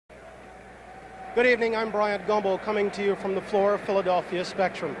Good evening, I'm Bryant Gumbel coming to you from the floor of Philadelphia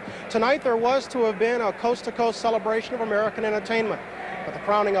Spectrum. Tonight there was to have been a coast-to-coast celebration of American entertainment, but the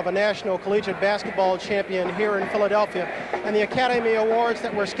crowning of a national collegiate basketball champion here in Philadelphia and the Academy Awards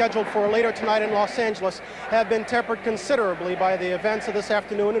that were scheduled for later tonight in Los Angeles have been tempered considerably by the events of this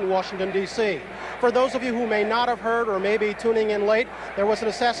afternoon in Washington, D.C. For those of you who may not have heard or may be tuning in late, there was an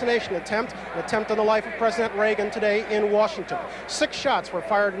assassination attempt, on the life of President Reagan today in Washington. 6 shots were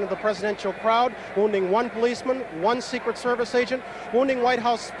fired into the presidential crowd, wounding 1 policeman, 1 Secret Service agent, wounding White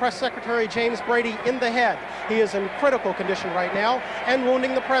House Press Secretary James Brady in the head. He is in critical condition right now, and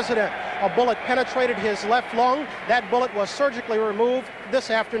wounding the president. A bullet penetrated his left lung. That bullet was surgically removed this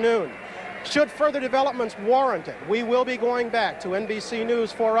afternoon. Should further developments warrant it, we will be going back to NBC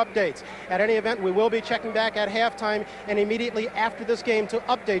News for updates. At any event, we will be checking back at halftime and immediately after this game to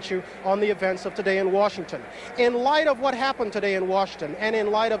update you on the events of today in Washington. In light of what happened today in Washington, and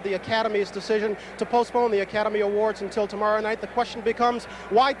in light of the Academy's decision to postpone the Academy Awards until tomorrow night, the question becomes,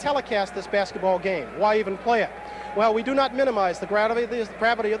 why telecast this basketball game? Why even play it? Well, we do not minimize the gravity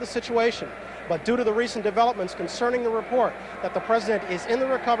of the situation, but due to the recent developments concerning the report that the president is in the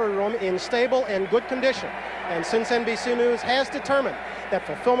recovery room in stable and good condition, and since NBC News has determined that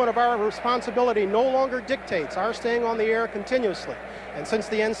fulfillment of our responsibility no longer dictates our staying on the air continuously, and since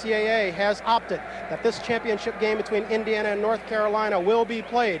the NCAA has opted that this championship game between Indiana and North Carolina will be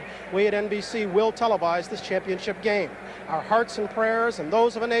played, we at NBC will televise this championship game. Our hearts and prayers and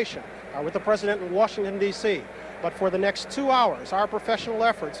those of a nation are with the president in Washington, D.C., but for the next 2 hours, our professional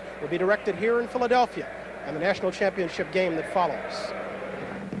efforts will be directed here in Philadelphia and the national championship game that follows.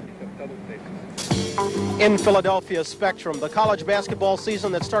 In Philadelphia Spectrum, the college basketball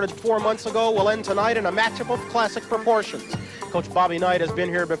season that started 4 months ago will end tonight in a matchup of classic proportions. Coach Bobby Knight has been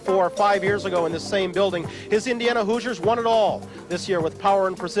here before 5 years ago in this same building. His Indiana Hoosiers won it all. This year, with power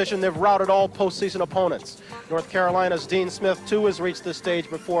and precision, they've routed all postseason opponents. North Carolina's Dean Smith, too, has reached this stage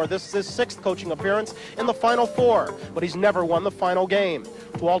before. This is his 6th coaching appearance in the Final Four, but he's never won the final game.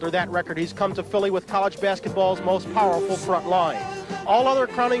 To alter that record, he's come to Philly with college basketball's most powerful front line. All other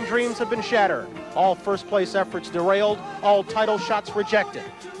crowning dreams have been shattered. All first-place efforts derailed, all title shots rejected.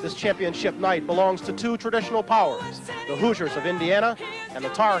 This championship night belongs to 2 traditional powers, the Hoosiers of Indiana and the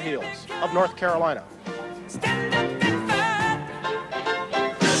Tar Heels of North Carolina.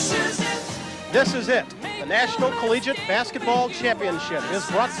 This is it. The National Collegiate Basketball Championship is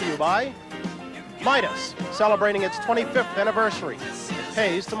brought to you by Midas, celebrating its 25th anniversary. It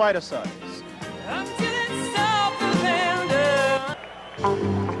pays to Midasize.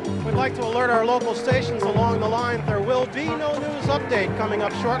 We'd like to alert our local stations along the line. There will be no news update coming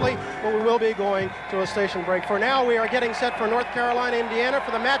up shortly, but we will be going to a station break. For now, we are getting set for North Carolina, Indiana.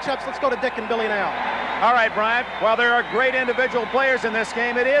 For the matchups, let's go to Dick and Billy now. All right, Bryant. Well, there are great individual players in this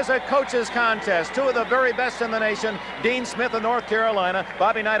game. It is a coaches' contest. 2 of the very best in the nation, Dean Smith of North Carolina,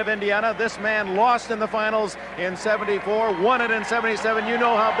 Bobby Knight of Indiana. This man lost in the finals in '74, won it in '77. You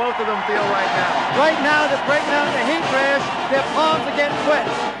know how both of them feel right now. Right now, they're breaking out in the heat rash. Their palms are getting wet.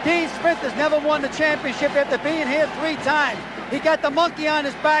 Dean Smith has never won the championship after being here 3 times. He got the monkey on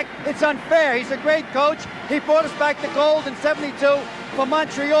his back. It's unfair. He's a great coach. He brought us back to gold in '72 for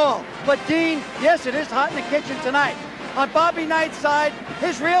Montreal. But Dean, yes, it is hot in the kitchen tonight. On Bobby Knight's side,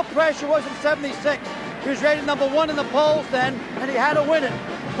 his real pressure was in '76. He was rated #1 in the polls then, and he had to win it.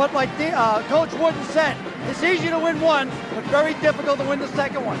 But like Coach Wooden said, it's easy to win one, but very difficult to win the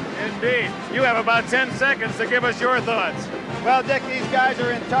second one. Indeed. You have about 10 seconds to give us your thoughts. Well, Dick, these guys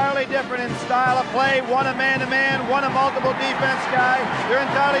are entirely different in style of play. One a man-to-man, one a multiple defense guy. They're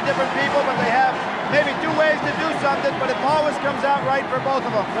entirely different people, but they have maybe 2 ways to do something, but it always comes out right for both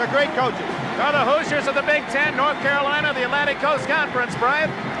of them. They're great coaches. Now the Hoosiers of the Big Ten, North Carolina, the Atlantic Coast Conference,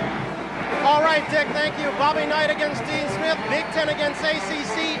 Brian. All right, Dick, thank you. Bobby Knight against Dean Smith, Big Ten against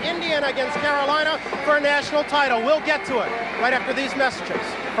ACC, Indiana against Carolina for a national title. We'll get to it right after these messages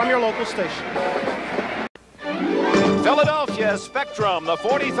from your local station. Philadelphia Spectrum, the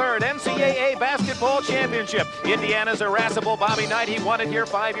 43rd NCAA Basketball Championship. Indiana's irascible Bobby Knight, he won it here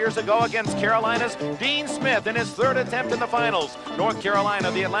 5 years ago against Carolina's Dean Smith in his 3rd attempt in the finals. North Carolina,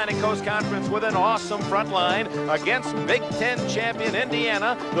 the Atlantic Coast Conference with an awesome front line against Big Ten champion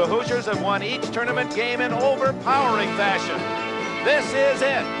Indiana. The Hoosiers have won each tournament game in overpowering fashion. This is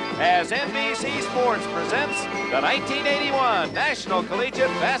it, as NBC Sports presents the 1981 National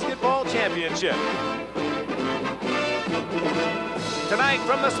Collegiate Basketball Championship. Tonight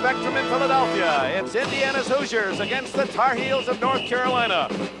from the Spectrum in Philadelphia, it's Indiana's Hoosiers against the Tar Heels of North Carolina.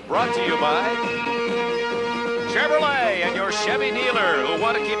 Brought to you by Chevrolet and your Chevy dealer who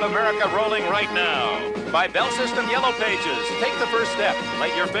want to keep America rolling right now. By Bell System Yellow Pages. Take the first step.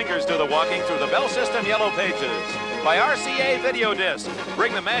 Let your fingers do the walking through the Bell System Yellow Pages. By RCA Video Disc.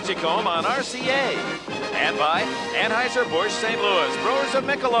 Bring the magic home on RCA. And by Anheuser-Busch St. Louis. Brewers of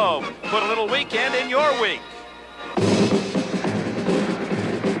Michelob. Put a little weekend in your week.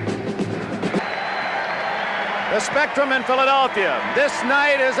 The Spectrum in Philadelphia. This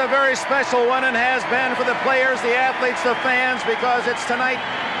night is a very special one and has been for the players, the athletes, the fans, because it's tonight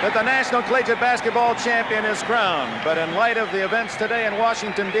that the National Collegiate Basketball Champion is crowned. But in light of the events today in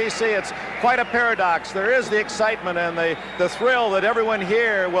Washington, D.C., it's quite a paradox. There is the excitement and the thrill that everyone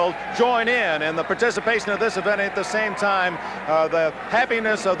here will join in the participation of this event. At the same time, the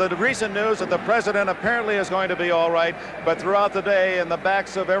happiness of the recent news that the president apparently is going to be all right. But throughout the day, in the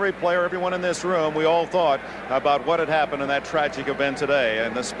backs of every player, everyone in this room, we all thought about what had happened in that tragic event today.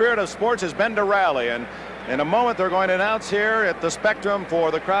 And the spirit of sports has been to rally. And in a moment, they're going to announce here at the Spectrum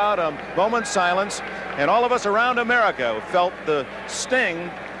for the crowd a moment's silence. And all of us around America felt the sting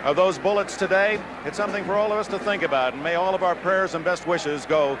of those bullets today. It's something for all of us to think about. And may all of our prayers and best wishes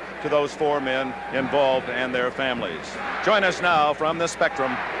go to those 4 men involved and their families. Join us now from the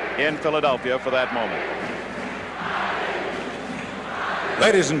Spectrum in Philadelphia for that moment.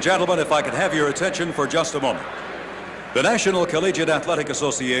 Ladies and gentlemen, if I could have your attention for just a moment. The National Collegiate Athletic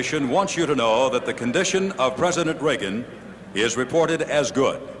Association wants you to know that the condition of President Reagan is reported as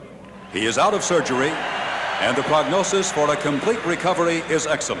good. He is out of surgery, and the prognosis for a complete recovery is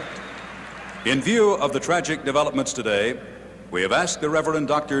excellent. In view of the tragic developments today, we have asked the Reverend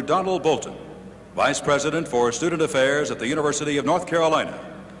Dr. Donald Bolton, Vice President for Student Affairs at the University of North Carolina,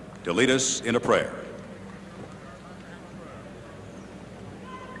 to lead us in a prayer.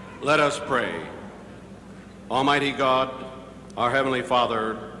 Let us pray. Almighty God, our Heavenly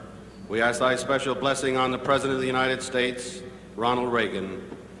Father, we ask thy special blessing on the President of the United States, Ronald Reagan.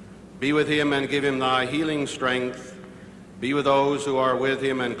 Be with him and give him thy healing strength. Be with those who are with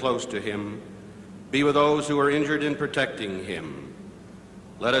him and close to him. Be with those who are injured in protecting him.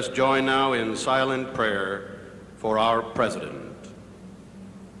 Let us join now in silent prayer for our President.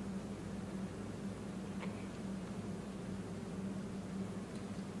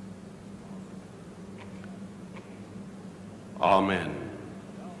 Amen.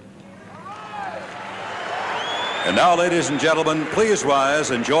 And now, ladies and gentlemen, please rise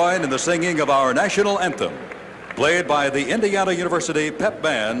and join in the singing of our national anthem, played by the Indiana University Pep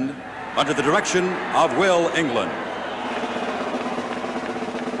Band under the direction of Will England.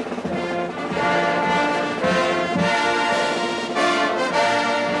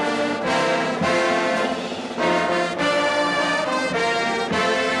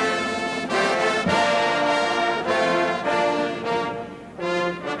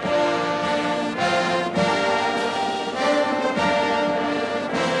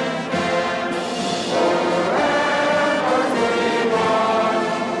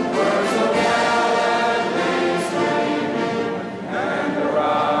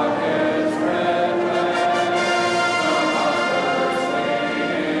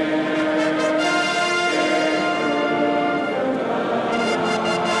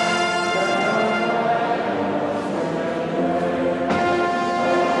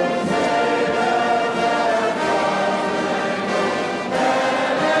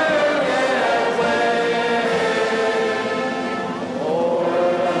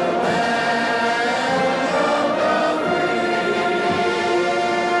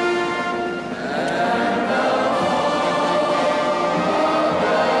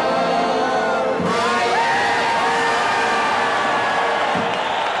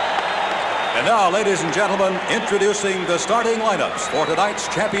 Ladies and gentlemen, introducing the starting lineups for tonight's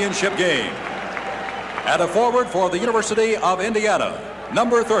championship game. At a forward for the University of Indiana,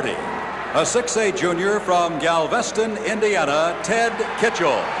 number 30, a 6'8" junior from Galveston, Indiana, Ted Kitchell.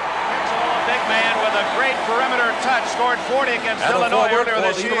 A big man with a great perimeter touch, scored 40 against Illinois earlier this year. At a forward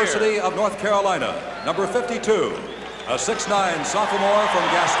for the University of North Carolina, number 52, a 6'9" sophomore from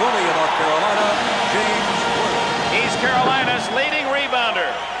Gastonia, North Carolina, James Wood. He's Carolina's leading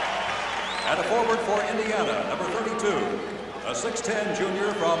rebounder. At a forward for Indiana, number 32, a 6'10"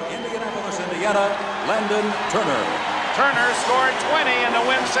 junior from Indianapolis, Indiana, Landon Turner. Turner scored 20 in the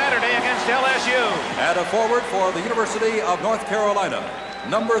win Saturday against LSU. At a forward for the University of North Carolina,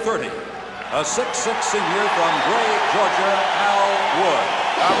 number 30, a 6'6" senior from Gray, Georgia, Al Wood.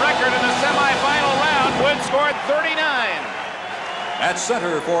 A record in the semifinal round, Wood scored 39. At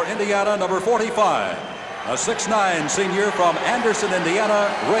center for Indiana, number 45, a 6'9" senior from Anderson,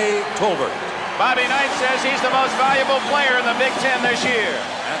 Indiana, Ray Tolbert. Bobby Knight says he's the most valuable player in the Big Ten this year.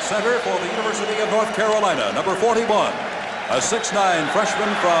 At At center for the University of North Carolina, number 41, a 6'9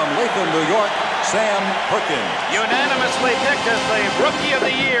 freshman from Latham, New York, Sam Perkins. Unanimously picked as the Rookie of the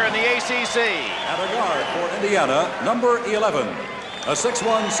Year in the ACC. At a guard for Indiana, number 11, a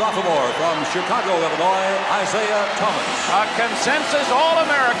 6'1 sophomore from Chicago, Illinois, Isaiah Thomas. A consensus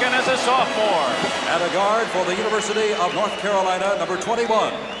All-American as a sophomore. At a guard for the University of North Carolina, number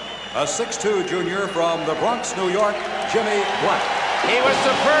 21, a 6'2 junior from the Bronx, New York, Jimmy Black. He was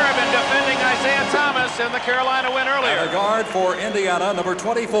superb in defending Isaiah Thomas in the Carolina win earlier. At a guard for Indiana, number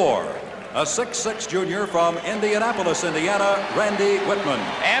 24, a 6'6 junior from Indianapolis, Indiana, Randy Whitman.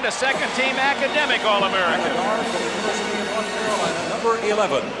 And a second-team academic All-American. At a guard for the University of North Carolina, number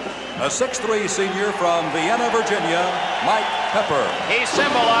 11, a 6'3 senior from Vienna, Virginia, Mike Pepper. He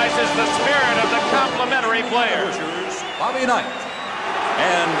symbolizes the spirit of the complementary player. Bobby Knight.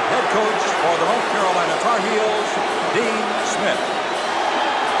 And head coach for the North Carolina Tar Heels, Dean Smith.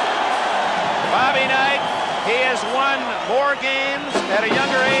 Bobby Knight, he has won more games at a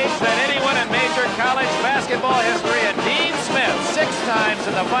younger age than anyone in major college basketball history. And Dean Smith, 6 times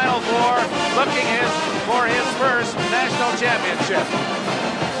in the Final Four, looking for his first national championship.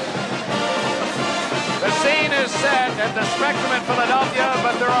 The scene is set at the Spectrum in Philadelphia,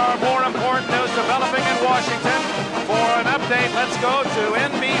 but there are more important news developing in Washington. For an update, let's go to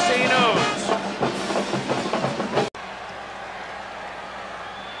NBC News.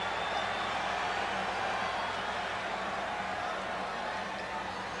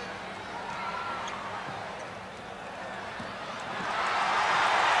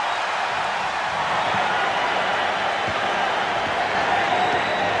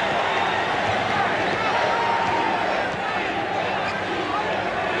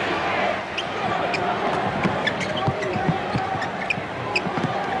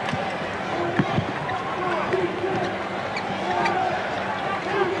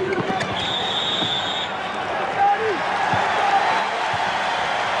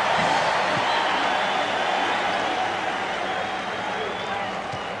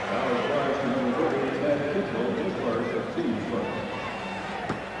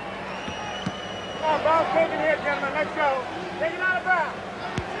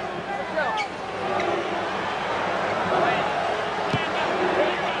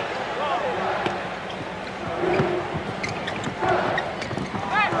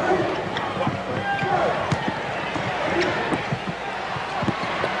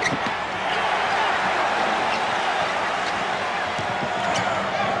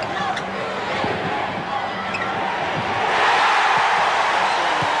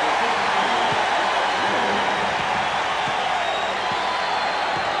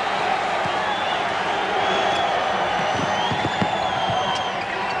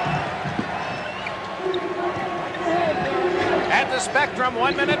 Spectrum,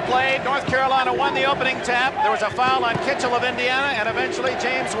 1 minute played. North Carolina won the opening tap. There was a foul on Kitchell of Indiana, and eventually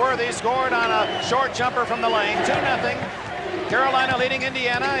James Worthy scored on a short jumper from the lane. 2-0. Carolina leading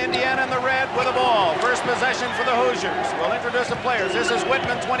Indiana. Indiana in the red with the ball. First possession for the Hoosiers. We'll introduce the players. This is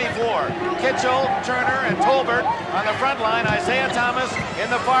Whitman, 24. Kitchell, Turner, and Tolbert on the front line. Isaiah Thomas in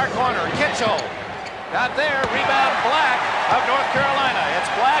the far corner. Kitchell got there. Rebound Black of North Carolina. It's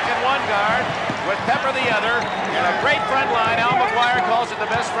Black in one guard with Pepper the other, and a great front line. Al McGuire calls it the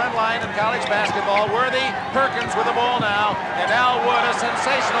best front line in college basketball. Worthy, Perkins with the ball now, and Al Wood, a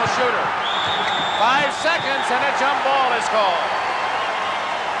sensational shooter. 5 seconds, and a jump ball is called.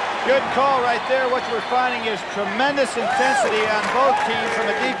 Good call right there. What you're finding is tremendous intensity on both teams from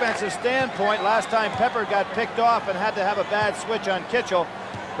a defensive standpoint. Last time Pepper got picked off and had to have a bad switch on Kitchell,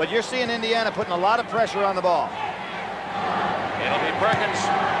 but you're seeing Indiana putting a lot of pressure on the ball. It'll be Perkins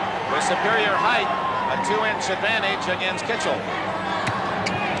with superior height, a 2-inch advantage against Kitchell.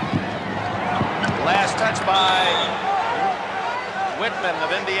 Last touch by Whitman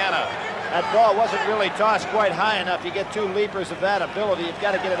of Indiana. That ball wasn't really tossed quite high enough. You get 2 leapers of that ability. You've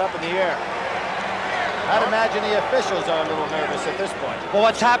got to get it up in the air. I'd imagine the officials are a little nervous at this point. Well,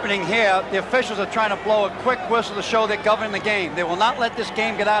 what's happening here, the officials are trying to blow a quick whistle to show they're governing the game. They will not let this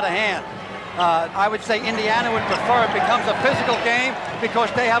game get out of hand. I would say Indiana would prefer it becomes a physical game because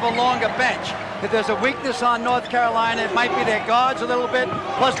they have a longer bench. If there's a weakness on North Carolina, it might be their guards a little bit,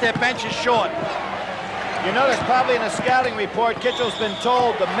 plus their bench is short. You notice probably in a scouting report, Kitchell's been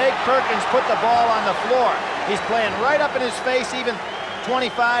told to make Perkins put the ball on the floor. He's playing right up in his face, even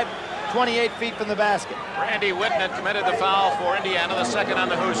 25, 28 feet from the basket. Randy Whitman committed the foul for Indiana, the second on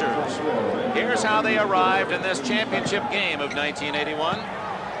the Hoosiers. Here's how they arrived in this championship game of 1981.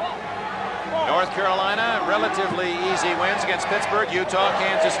 North Carolina, relatively easy wins against Pittsburgh, Utah,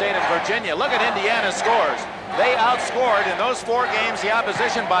 Kansas State, and Virginia. Look at Indiana's scores. They outscored in those 4 games the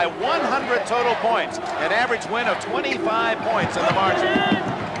opposition by 100 total points, an average win of 25 points in the margin.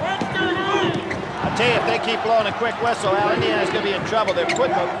 I'll tell you, if they keep blowing a quick whistle, Al, Indiana's going to be in trouble. They're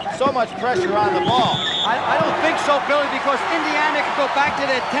putting so much pressure on the ball. I don't think so, Billy, because Indiana can go back to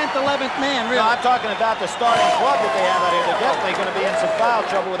their 10th, 11th man, really. No, I'm talking about the starting club that they have out here. They're definitely going to be in some foul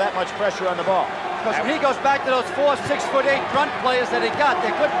trouble with that much pressure on the ball. Because when he goes back to those 4 6'8" grunt players that he got,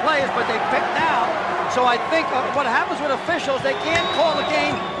 they're good players, but they picked down. So I think what happens with officials, they can't call the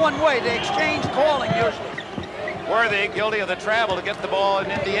game one way. They exchange calling usually. Worthy guilty of the travel to get the ball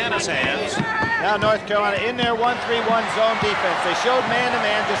in Indiana's hands. Now North Carolina in their 1-3-1 zone defense. They showed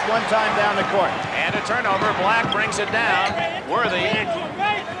man-to-man just one time down the court. And a turnover. Black brings it down. Worthy.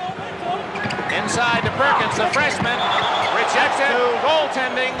 Inside to Perkins, the freshman. Rejected.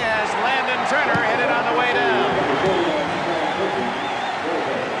 Goaltending as Landon Turner hit it on the way down.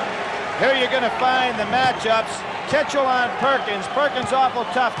 Here you're going to find the matchups. Ketchel on Perkins. Perkins awful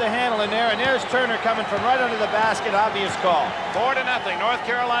tough to handle in there, and there's Turner coming from right under the basket. Obvious call. 4-0. North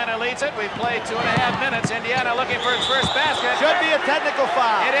Carolina leads it. We've played 2.5 minutes. Indiana looking for its first basket. Should be a technical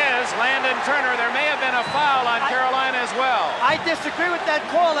foul. It is. Landon Turner. There may have been a foul on Carolina as well. I disagree with that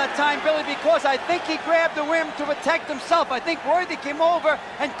call that time, Billy, because I think he grabbed the rim to protect himself. I think Worthy came over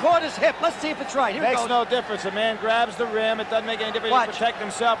and caught his hip. Let's see if it's right. Here Makes no difference. The man grabs the rim. It doesn't make any difference if he protect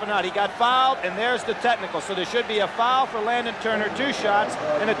himself or not. He got fouled, and there's the technical. So there should be a foul for Landon Turner, 2 shots,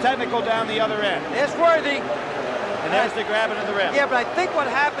 and a technical down the other end. It's Worthy. And there's the grabbing of the rim. Yeah, but I think what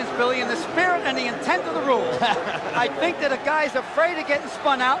happens, Billy, in the spirit and the intent of the rules, I think that a guy's afraid of getting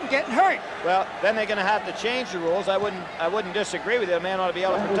spun out and getting hurt. Well, then they're going to have to change the rules. I wouldn't disagree with you. A man ought to be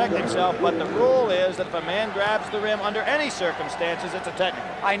able to protect himself, but the rule is that if a man grabs the rim under any circumstances, it's a technical.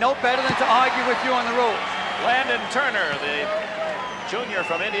 I know better than to argue with you on the rules. Landon Turner, the junior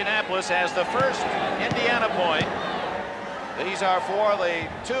from Indianapolis, has the first Indiana point. These are for the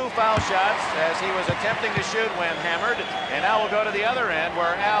 2 foul shots as he was attempting to shoot when hammered. And now we'll go to the other end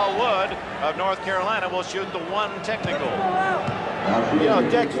where Al Wood of North Carolina will shoot the 1 technical. You know,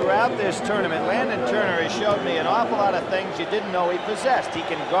 Dick, throughout this tournament, Landon Turner has showed me an awful lot of things you didn't know he possessed. He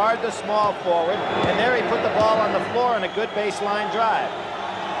can guard the small forward, and there he put the ball on the floor in a good baseline drive.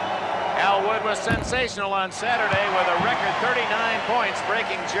 Al Wood was sensational on Saturday with a record 39 points,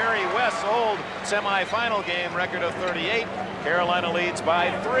 breaking Jerry West's old semifinal game record of 38. Carolina leads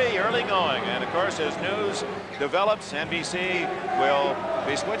by 3 early going. And, of course, as news develops, NBC will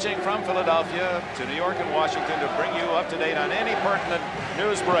be switching from Philadelphia to New York and Washington to bring you up to date on any pertinent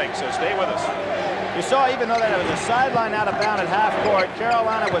news break. So stay with us. You saw, even though that it was a sideline out of bound at half court,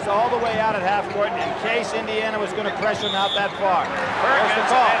 Carolina was all the way out at half court in case Indiana was going to pressure them out that far. Perkins,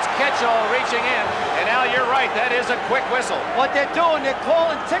 that's Ketchel reaching in. And now you're right, that is a quick whistle. What they're doing, they're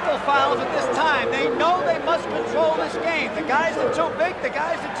calling tickle fouls at this time. They know they must control this game. The guys are too big, the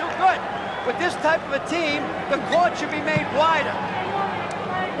guys are too good. With this type of a team, the court should be made wider.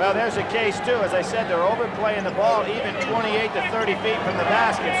 Well, there's a case, too. As I said, they're overplaying the ball even 28 to 30 feet from the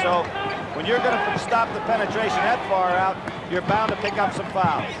basket. So when you're going to stop the penetration that far out, you're bound to pick up some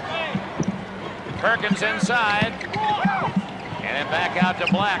fouls. Perkins inside. And then back out to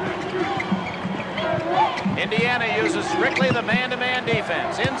Black. Indiana uses strictly the man-to-man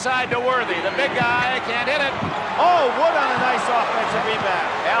defense. Inside to Worthy. The big guy can't hit it. Oh, Wood on a nice offensive rebound.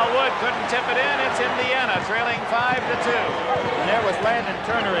 Al Wood couldn't tip it in. It's Indiana trailing 5-2. And there was Landon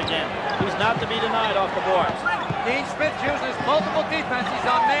Turner again. He's not to be denied off the boards. Dean Smith using his multiple defense. He's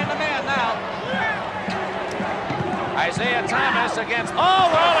on man-to-man now. Isaiah Thomas against... Oh,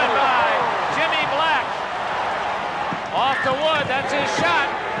 rolling by Jimmy Black. Off to Wood. That's his shot.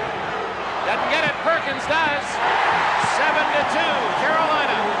 Doesn't get it. Perkins does. 7-2,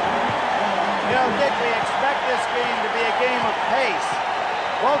 Carolina. You know, Dick, we expect this game to be a game of pace.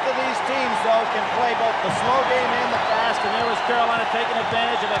 Both of these teams, though, can play both the slow game and the fast, and there was Carolina taking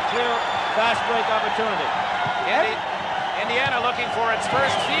advantage of a clear fast break opportunity. Indiana looking for its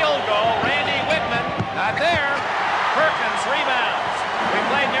first field goal. Randy Whitman, not there. Perkins rebounds. We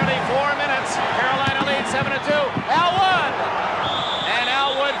played nearly 4 minutes. Carolina leads 7-2. Al Wood! And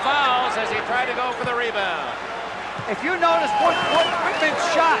Al Wood fouls as he tried to go for the rebound. If you notice Whitman's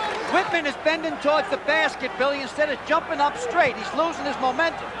shot, Whitman is bending towards the basket, Billy, instead of jumping up straight. He's losing his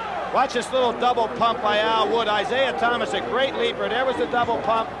momentum. Watch this little double pump by Al Wood. Isaiah Thomas, a great leaper. There was the double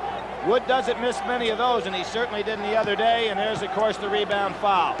pump. Wood doesn't miss many of those, and he certainly didn't the other day. And there's, of course, the rebound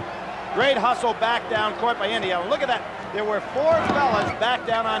foul. Great hustle back down court by Indiana. Look at that. There were 4 fellas back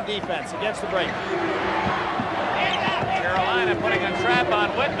down on defense against the break. Carolina putting a trap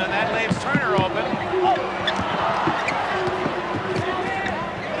on Whitman. That leaves Turner open.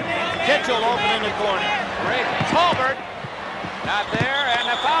 Kitchell open in the corner. Great. Tolbert not there, and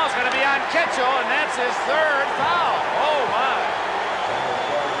the foul's going to be on Kitchell, and that's his third foul. Oh, my.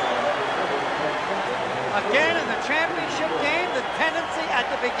 Again, in the championship game, the tendency at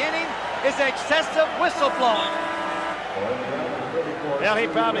the beginning is excessive whistle blowing. Well, he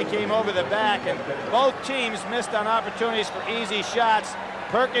probably came over the back, and both teams missed on opportunities for easy shots.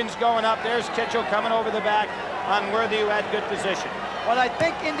 Perkins going up. There's Kitchell coming over the back. Unworthy, who had good position. What I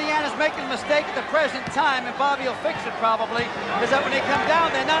think Indiana's making a mistake at the present time, and Bobby will fix it probably, is that when they come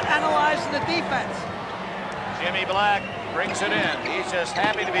down, they're not analyzing the defense. Jimmy Black brings it in. He's just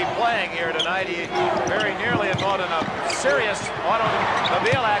happy to be playing here tonight. He very nearly involved in a serious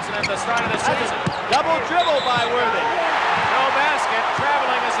automobile accident at the start of the season. Double dribble by Worthy. No basket.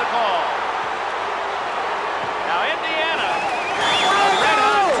 Traveling is the call. Now Indiana, a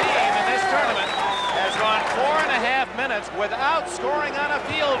red-hot team in this tournament, has gone 4.5 minutes without scoring on a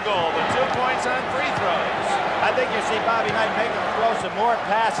field goal, but 2 points on free throws. I think you see Bobby Knight making him throw some more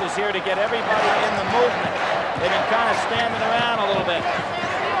passes here to get everybody in the movement. They've been kind of standing around a little bit.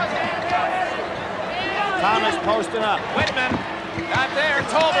 Thomas posting up. Whitman not there.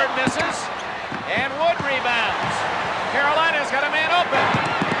 Tolbert misses, and Wood rebounds. Carolina's got a man open.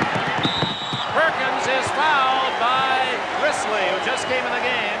 Perkins is fouled by Risley, who just came in the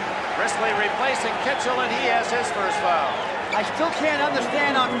game. Risley replacing Kitchell, and he has his first foul. I still can't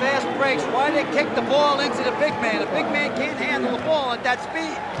understand on fast breaks why they kick the ball into the big man. The big man can't handle the ball at that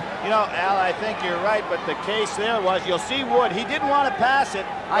speed. You know, Al, I think you're right, but the case there was, you'll see Wood, he didn't want to pass it,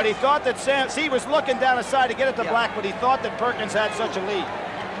 but he thought that he was looking down the side to get it to Black, but he thought that Perkins had such a lead.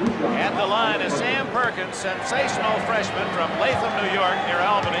 At the line is Sam Perkins, sensational freshman from Latham, New York, near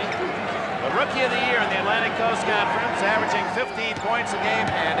Albany. The Rookie of the Year in the Atlantic Coast Conference, averaging 15 points a game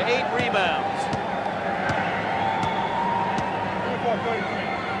and 8 rebounds.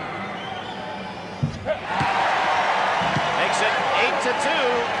 Makes it 8-2,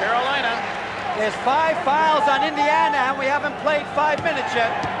 Carolina. There's 5 fouls on Indiana, and we haven't played 5 minutes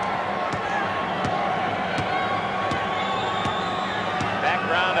yet.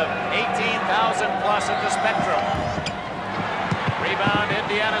 Background of 18,000 plus at the Spectrum. Rebound,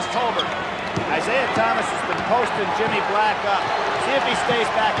 Indiana's Tolbert. Isaiah Thomas has been posting Jimmy Black up. See if he stays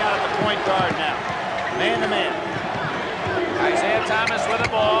back out at the point guard now. Man to man. Isaiah Thomas with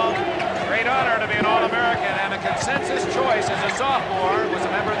the ball. Great honor to be an All-American and a consensus choice as a sophomore. Was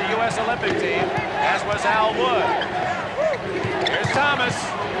a member of the U.S. Olympic team, as was Al Wood. Here's Thomas.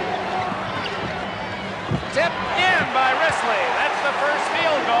 Tipped in by Risley. That's the first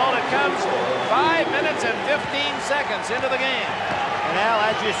field goal. It comes 5 minutes and 15 seconds into the game. And Al,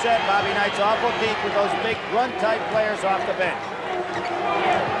 as you said, Bobby Knight's awful deep with those big run-type players off the bench.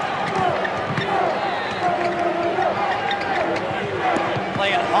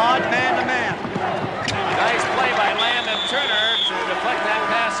 Playing hard man-to-man. Nice play by Landon Turner to deflect that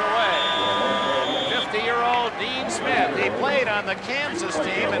pass away. 50-year-old Dean Smith. He played on the Kansas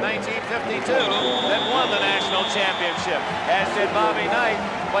team in 1952 that won the national championship, as did Bobby Knight,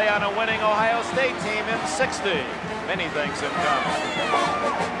 play on a winning Ohio State team in 60. Many things in common.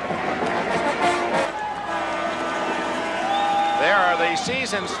 There are the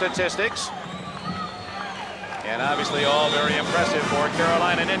season statistics. And obviously all very impressive for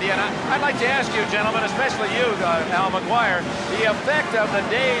Carolina and Indiana. I'd like to ask you, gentlemen, especially you, Al McGuire, the effect of the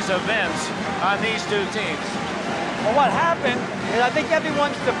day's events on these two teams. Well, what happened is I think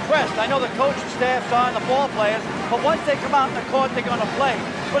everyone's depressed. I know the coaching staff's on, the ball players, but once they come out in the court, they're going to play.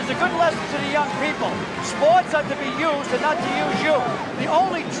 But it's a good lesson to the young people. Sports are to be used and not to use you. The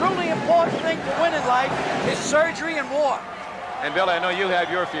only truly important thing to win in life is surgery and war. And Billy, I know you have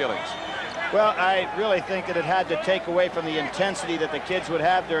your feelings. Well, I really think that it had to take away from the intensity that the kids would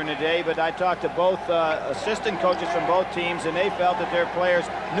have during the day, but I talked to both assistant coaches from both teams, and they felt that their players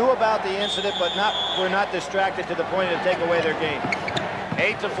knew about the incident, but were not distracted to the point to take away their game.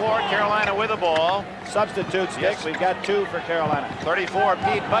 8-4, Carolina with the ball. Substitutes, yes. We've got 2 for Carolina. 34,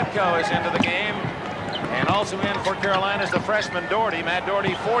 Pete Butko is into the game. And also in for Carolina is the freshman Doherty, Matt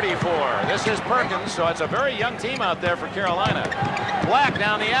Doherty, 44. This is Perkins, so it's a very young team out there for Carolina. Black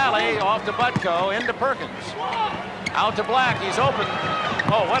down the alley, off to Butko, into Perkins. Out to Black, he's open.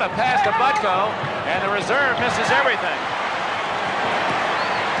 Oh, what a pass to Butko, and the reserve misses everything.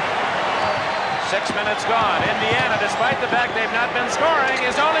 6 minutes gone. Indiana, despite the fact they've not been scoring,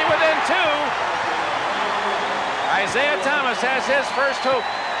 is only within 2. Isaiah Thomas has his first hoop.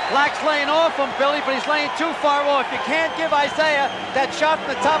 Black's laying off him, Billy, but he's laying too far off. You can't give Isaiah that shot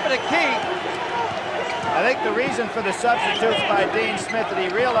from the top of the key. I think the reason for the substitutes by Dean Smith that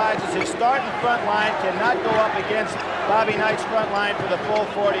he realizes his starting front line cannot go up against Bobby Knight's front line for the full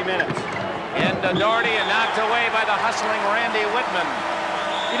 40 minutes. Into Doherty and knocked away by the hustling Randy Whitman.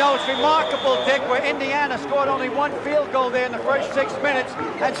 You know, it's remarkable, Dick, where Indiana scored only one field goal there in the first 6 minutes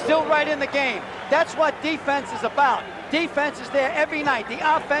and still right in the game. That's what defense is about. Defense is there every night. The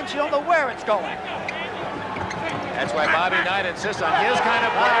offense, you don't know where it's going. That's why Bobby Knight insists on his kind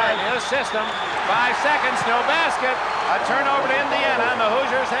of play and his system. 5 seconds, no basket. A turnover to Indiana, and the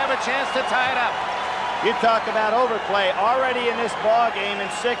Hoosiers have a chance to tie it up. You talk about overplay. Already in this ball game in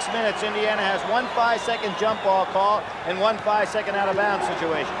 6 minutes, Indiana has 1 5-second jump ball call and 1 5-second out of bounds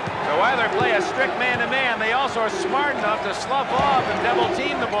situation. So while they play a strict man-to-man, they also are smart enough to slough off and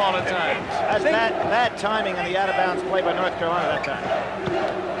double-team the ball at times. That's bad timing on the out-of-bounds play by North Carolina that time.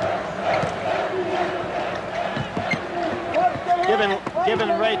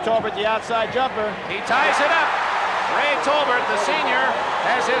 Giving Ray Tolbert the outside jumper. He ties it up. Ray Tolbert, the senior,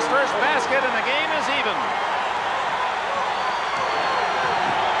 has his first basket, and the game is even.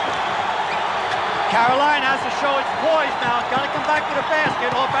 Carolina has to show its poise now. It's got to come back to the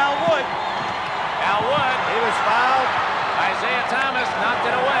basket off Al Wood. Al Wood. He was fouled. Isaiah Thomas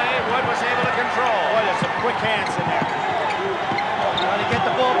knocked it away. Wood was able to control. Boy, there's some quick hands in there. Trying to get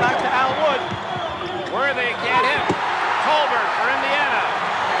the ball back to Al Wood. Worthy can't hit. Tolbert for Indiana.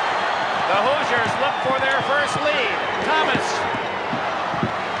 The Hoosiers look for their first lead. Thomas.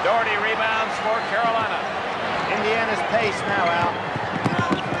 Doherty rebounds for Carolina. Indiana's pace now, Al.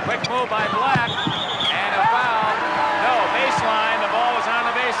 Quick move by Black. And a foul. No, baseline. The ball was on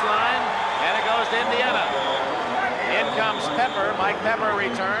the baseline. And it goes to Indiana. In comes Pepper. Mike Pepper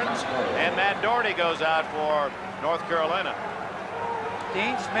returns. And Matt Doherty goes out for North Carolina.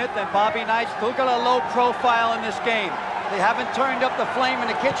 Dean Smith and Bobby Knight still got a low profile in this game. They haven't turned up the flame in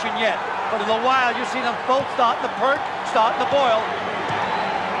the kitchen yet. But in a while, you see them both starting to perk, starting to boil.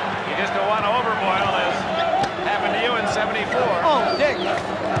 You just don't want to overboil, as happened to you in '74. Oh, Dick.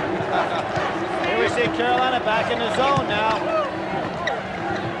 Here we see Carolina back in the zone now.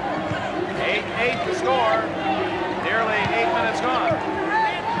 8-8 to score. Nearly 8 minutes gone.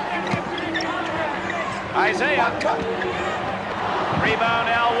 Isaiah.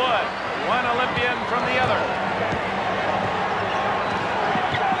 Rebound Al Wood. One Olympian from the other.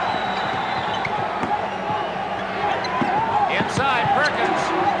 Inside Perkins.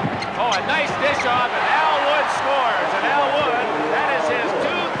 Oh, a nice dish off, and Al Wood scores. And Al Wood, that is his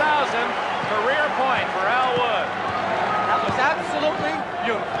 2000th career point for Al Wood. That was absolutely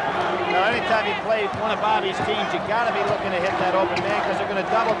beautiful. Now, anytime you play one of Bobby's teams, you got to be looking to hit that open man because they're going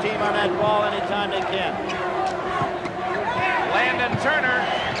to double team on that ball anytime they can. Landon Turner.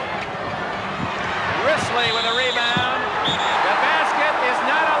 Risley with a rebound. The basket is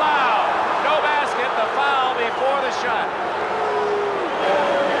not allowed. No basket, the foul before the shot.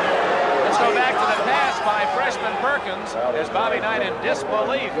 Let's go back to the pass by freshman Perkins. There's Bobby Knight in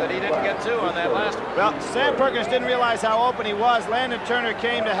disbelief that he didn't get two on that last one. Well, Sam Perkins didn't realize how open he was. Landon Turner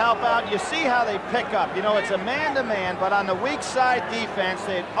came to help out. You see how they pick up. You know, it's a man-to-man, but on the weak side defense,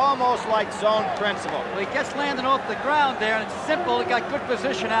 they almost like zone principle. Well, he gets Landon off the ground there, and it's simple. He got good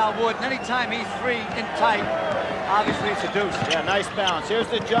position, Al Wood, and anytime he's free in tight, obviously it's a deuce. Yeah, nice balance. Here's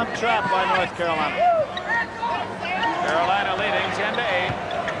the jump trap by North Carolina. Carolina leading 10-8.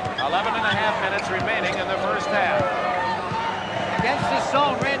 11 and a half minutes remaining in the first half. Against this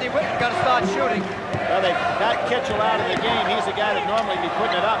zone, Randy Whitman got to start shooting. Well, they got Kitchell out of the game. He's the guy that normally be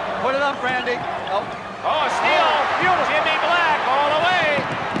putting it up. Put it up, Randy. Oh, Oh, steal. Beautiful. Jimmy Black all the way.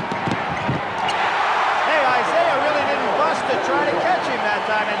 Hey, Isaiah really didn't bust to try to catch him that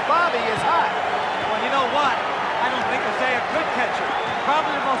time, and Bobby is hot. well, you know what? I don't think Isaiah could catch him.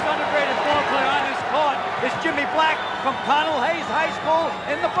 Probably the most underrated ball player on this court is Jimmy Black from Connell Hayes High School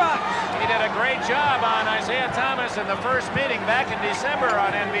in the Bronx. He did a great job on Isaiah Thomas in the first meeting back in December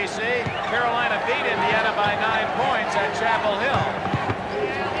on NBC. Carolina beat Indiana by 9 points at Chapel Hill.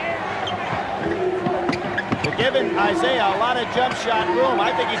 They're giving Isaiah a lot of jump shot room.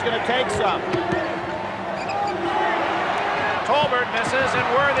 I think he's going to take some. Tolbert misses and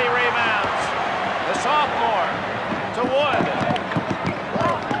Worthy rebounds. The sophomore to Wood.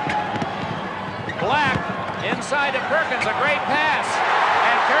 Black inside to Perkins, a great pass.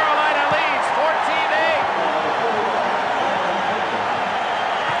 And Carolina leads 14-8.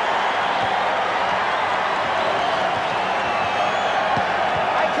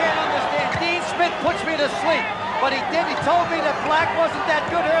 I can't understand. Dean Smith puts me to sleep. But he did. He told me that Black wasn't that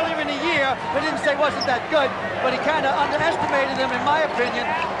good earlier in the year. He didn't say wasn't that good, but he kind of underestimated him, in my opinion.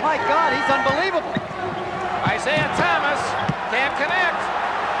 My God, he's unbelievable. Isaiah Thomas can't connect.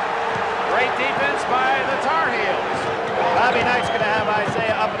 Great defense by the Tar Heels. Bobby Knight's going to have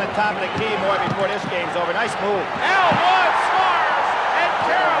Isaiah up in the top of the key more before this game's over. Nice move. Elwood scores, and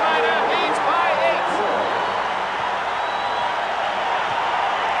Carolina leads by 8.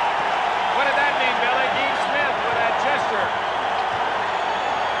 What did that mean, Billy? Dean Smith with that gesture.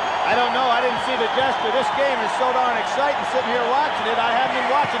 I don't know. I didn't see the gesture. This game is so darn exciting sitting here watching it. I haven't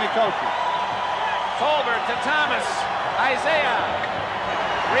been watching it, coaching. Colbert to Thomas. Isaiah.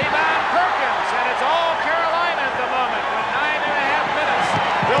 Rebound Perkins, and it's all Carolina at the moment with 9.5 minutes.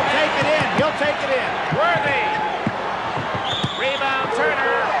 He'll take it in. He'll take it in. Worthy. Rebound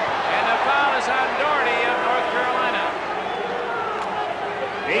Turner, and the foul is on Doherty of North Carolina.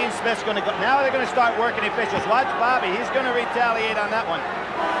 Dean Smith's going to go. Now they're going to start working the officials. Watch Bobby. He's going to retaliate on that one.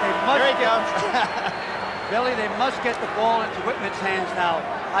 There he goes. Billy, they must get the ball into Whitman's hands now.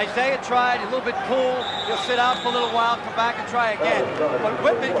 Isaiah tried, a little bit cool. He'll sit out for a little while, come back and try again. But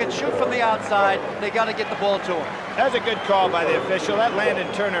Whitman can shoot from the outside. They got to get the ball to him. That's a good call by the official. That Landon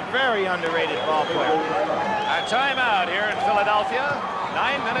Turner, very underrated ball player. A timeout here in Philadelphia.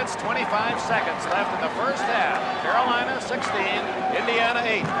 9 minutes, 25 seconds left in the first half. Carolina 16, Indiana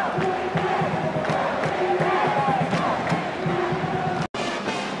 8.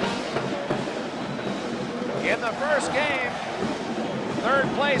 In the first game, third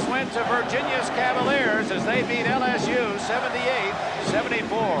place went to Virginia's Cavaliers as they beat LSU 78-74. It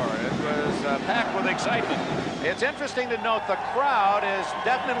was packed with excitement. It's interesting to note the crowd is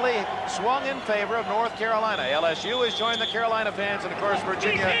definitely swung in favor of North Carolina. LSU has joined the Carolina fans, and of course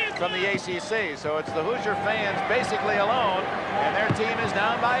Virginia from the ACC. So it's the Hoosier fans basically alone, and their team is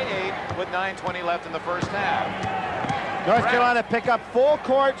down by 8 with 9:20 left in the first half. North Carolina pick up full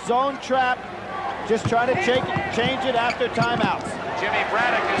court zone trap. Just try to change it after timeouts. Jimmy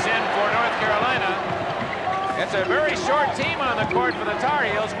Braddock is in for North Carolina. It's a very short team on the court for the Tar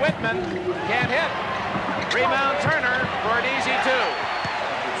Heels. Whitman can't hit. Rebound Turner for an easy 2.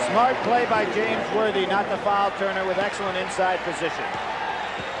 Smart play by James Worthy not to foul Turner with excellent inside position.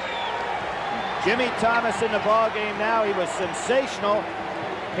 Jimmy Thomas in the ball game now. He was sensational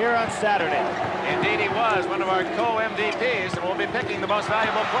here on Saturday. Indeed he was, one of our co-MVPs, and we'll be picking the most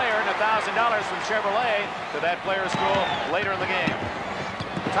valuable player and $1,000 from Chevrolet to that player's school later in the game.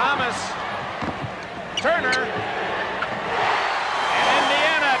 Thomas, Turner, and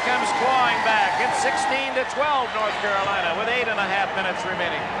Indiana comes clawing back. It's 16-12 North Carolina with 8.5 minutes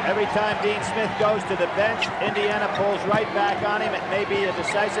remaining. Every time Dean Smith goes to the bench, Indiana pulls right back on him. It may be a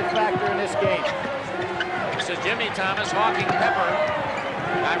decisive factor in this game. This is Jimmy Thomas hawking pepper.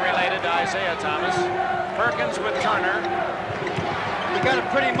 I'm related to Isaiah Thomas. Perkins with Turner. You got to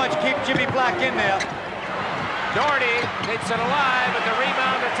pretty much keep Jimmy Black in there. Doherty keeps it alive with the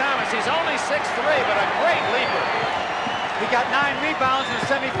rebound to Thomas. He's only 6'3", but a great leaper. He got 9 rebounds in the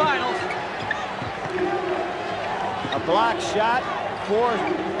semifinals. A block shot,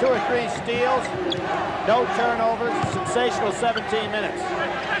 2 or 3 steals, no turnovers, sensational 17 minutes.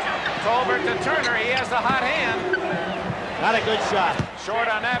 Colbert to Turner, he has the hot hand. Not a good shot. Short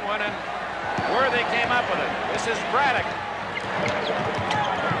on that one, and Worthy came up with it. This is Braddock.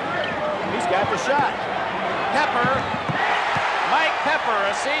 He's got the shot. Pepper, Mike Pepper,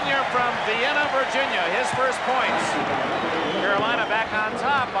 a senior from Vienna, Virginia, his first points. Carolina back on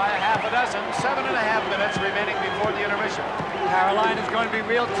top by a half a dozen, 7.5 minutes remaining before the intermission. Carolina's going to be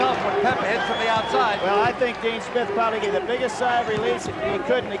real tough when Pepper hits from the outside. Well, I think Dean Smith probably gave the biggest sigh of release he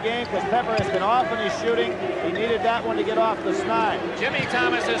could in the game because Pepper has been off in his shooting. He needed that one to get off the snide. Jimmy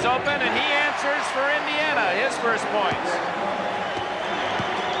Thomas is open, and he answers for Indiana, his first points.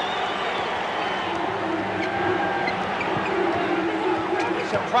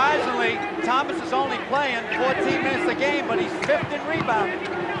 Surprisingly, Thomas is only playing 14 minutes a game, but he's 5th in rebounding.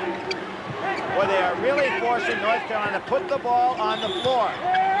 Boy, they are really forcing North Carolina to put the ball on the floor.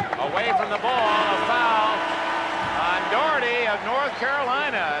 Away from the ball, a foul on Doherty of North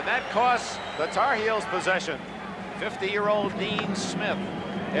Carolina, and that costs the Tar Heels possession. 50-year-old Dean Smith.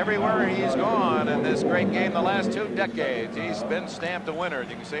 Everywhere he's gone in this great game the last 2 decades, he's been stamped a winner.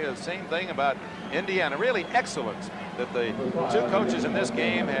 You can say the same thing about Indiana. Really excellent that the 2 coaches in this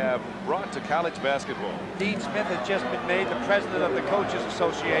game have brought to college basketball. Dean Smith has just been made the president of the Coaches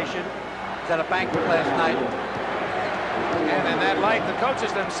Association. He's at a banquet last night. And in that light, the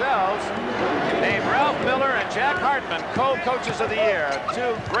coaches themselves named Ralph Miller and Jack Hartman co-coaches of the year.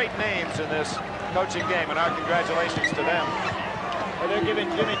 2 great names in this coaching game, and our congratulations to them. Well, they're giving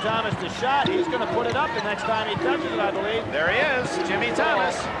Jimmy Thomas the shot. He's going to put it up the next time he touches it, I believe. There he is, Jimmy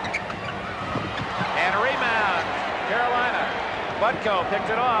Thomas. And a rebound, Carolina. Butko picked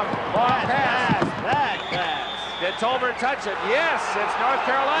it off. Long pass. Bad pass. Did Tolbert touch it? Yes, it's North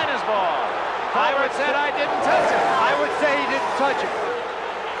Carolina's ball. Tolbert said I didn't touch it. I would say he didn't touch it.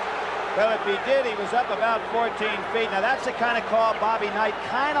 Well, if he did, he was up about 14 feet. Now, that's the kind of call Bobby Knight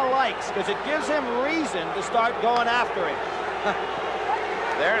kind of likes because it gives him reason to start going after him.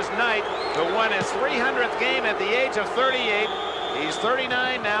 There's Knight, who won his 300th game at the age of 38. He's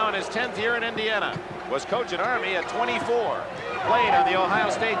 39 now in his 10th year in Indiana. Was coach at Army at 24. Played on the Ohio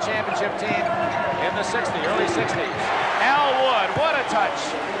State championship team in the early 60s. Al Wood, what a touch.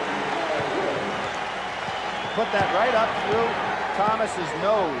 Put that right up through Thomas's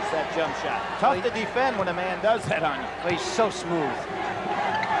nose, that jump shot. Tough to defend when a man does that on you. But he's so smooth.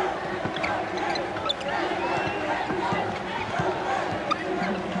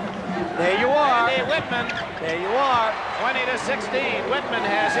 There you are. Andy Whitman. There you are. 20-16. Whitman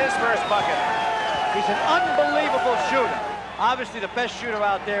has his first bucket. He's an unbelievable shooter. Obviously, the best shooter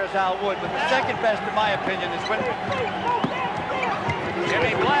out there is Al Wood, but the second best, in my opinion, is Whitman.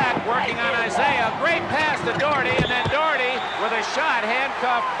 Jimmy Black working on Isaiah. Great pass to Doherty, and then Doherty with a shot,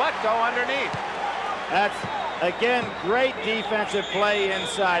 handcuffed, but go underneath. That's, again, great defensive play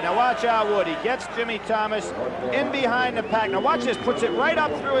inside. Now watch Al Wood. He gets Jimmy Thomas in behind the pack. Now watch this. Puts it right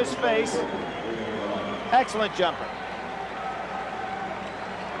up through his face. Excellent jumper.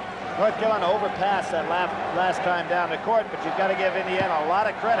 North Carolina overpassed that last time down the court, but you've got to give Indiana a lot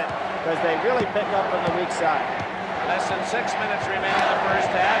of credit because they really pick up from the weak side. Less than 6 minutes remaining in the first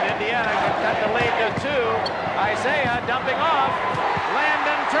half. Indiana can cut the lead to 2. Isaiah dumping off.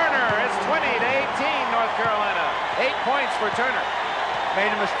 Landon Turner. It's 20-18 North Carolina. 8 points for Turner. Made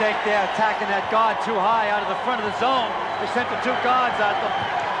a mistake there, attacking that guard too high out of the front of the zone. They sent the 2 guards at them.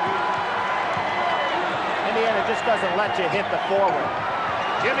 Indiana just doesn't let you hit the forward.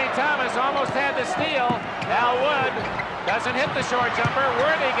 Jimmy Thomas almost had the steal. Al Wood doesn't hit the short jumper.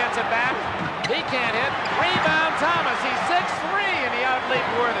 Worthy gets it back. He can't hit. Rebound Thomas. He's 6'3", and he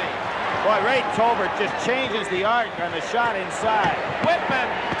outleaped Worthy. Boy, Ray Tolbert just changes the arc on the shot inside. Whitman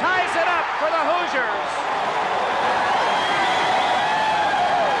ties it up for the Hoosiers.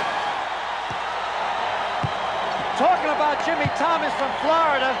 Talking about Jimmy Thomas from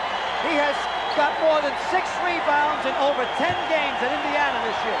Florida, he has got more than 6 rebounds in over 10 games at Indiana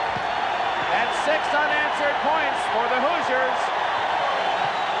this year. That's 6 unanswered points for the Hoosiers.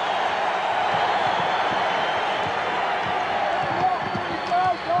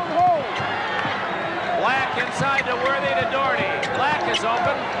 Black inside to Worthy to Doherty. Black is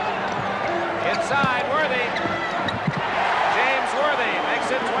open. Inside, Worthy. James Worthy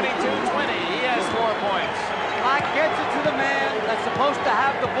makes it 22-20. He has 4 points. Black gets it to the man that's supposed to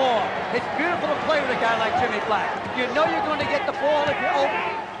have the ball. It's beautiful to play with a guy like Jimmy Black. You know you're going to get the ball if you're open.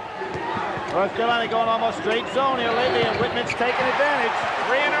 North Carolina going almost straight zone here lately, and Whitman's taking advantage.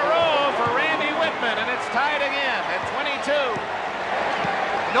 3 in a row for Randy Whitman, and it's tied again at 22.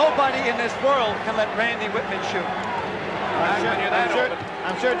 Nobody in this world can let Randy Whitman shoot.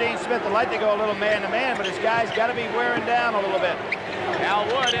 I'm sure Dean Smith would like to go a little man-to-man, but his guy's got to be wearing down a little bit. Al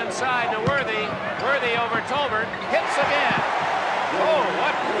Wood inside to Worthy. Worthy over Tolbert. Hits again. Oh,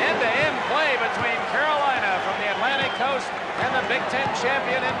 what end-to-end play between Carolina from the Atlantic Coast and the Big Ten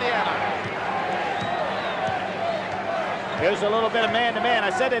champion Indiana. Here's a little bit of man-to-man. I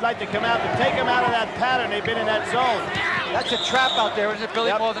said they'd like to come out and take them out of that pattern. They've been in that zone. That's a trap out there, isn't it, Billy?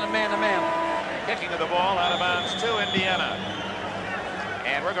 Yep. More than a man-to-man. Kicking of the ball out of bounds to Indiana.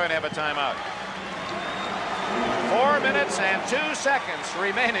 And we're going to have a timeout. 4 minutes and 2 seconds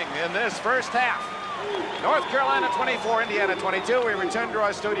remaining in this first half. North Carolina 24, Indiana 22. We return to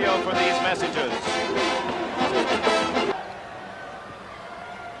our studio for these messages.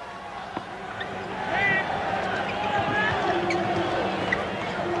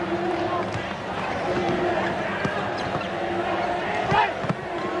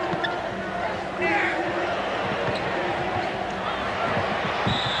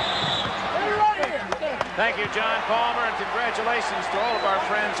 Thank you, John Palmer, and congratulations to all of our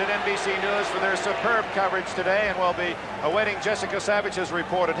friends at NBC News for their superb coverage today. And we'll be awaiting Jessica Savage's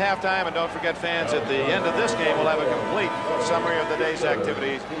report at halftime. And don't forget, fans, at the end of this game, we'll have a complete summary of the day's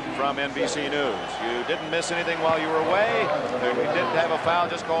activities from NBC News. You didn't miss anything while you were away. We did have a foul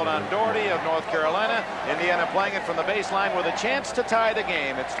just called on Doherty of North Carolina. Indiana playing it from the baseline with a chance to tie the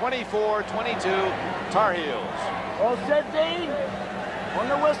game. It's 24-22, Tar Heels. All set, Dean. On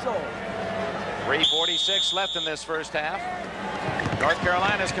the whistle. 3:46 left in this first half. North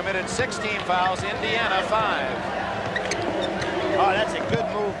Carolina's committed 16 fouls, Indiana 5. Oh, that's a good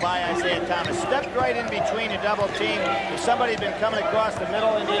move by Isaiah Thomas. Stepped right in between a double team. If somebody had been coming across the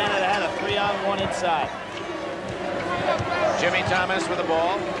middle, Indiana had a 3-on-1 inside. Jimmy Thomas with the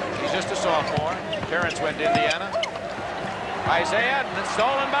ball. He's just a sophomore. Parents went to Indiana. Isaiah,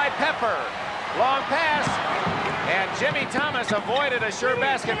 stolen by Pepper. Long pass. And Jimmy Thomas avoided a sure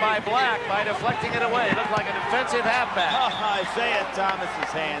basket by Black by deflecting it away. It looked like a defensive halfback. Oh, Isaiah Thomas's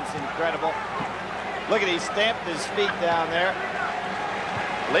hands, incredible. Look at, he stamped his feet down there.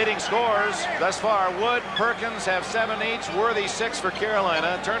 Leading scorers thus far, Wood, Perkins have 7 each. Worthy 6 for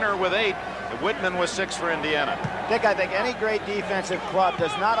Carolina. Turner with 8. Whitman with 6 for Indiana. Dick, I think any great defensive club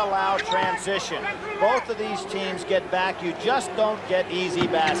does not allow transition. Both of these teams get back. You just don't get easy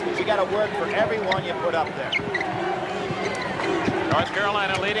baskets. You got to work for every one you put up there. North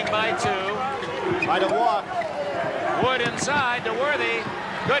Carolina leading by 2. By the walk. Wood inside to Worthy.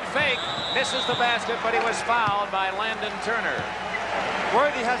 Good fake. Misses the basket, but he was fouled by Landon Turner.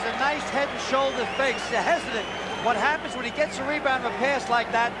 Worthy has a nice head and shoulder fake. Hesitant. What happens when he gets a rebound of a pass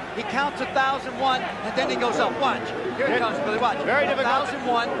like that, he counts 1,001, and then he goes up. Watch. Here it comes, Billy. Watch. Very difficult.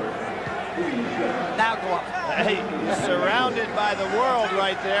 1,001. Now go up. Hey, surrounded by the world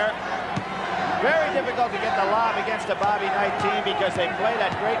right there. Very difficult to get the lob against a Bobby Knight team because they play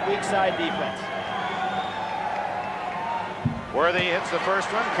that great weak side defense. Worthy hits the first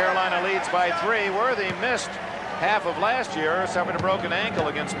one. Carolina leads by 3. Worthy missed half of last year, suffered a broken ankle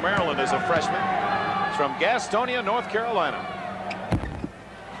against Maryland as a freshman. It's from Gastonia, North Carolina.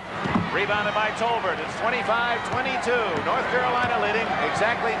 Rebounded by Tolbert. It's 25-22. North Carolina leading.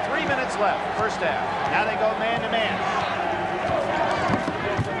 Exactly 3 minutes left, first half. Now they go man-to-man.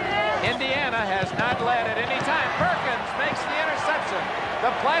 Indiana has not led at any time. Perkins makes the interception.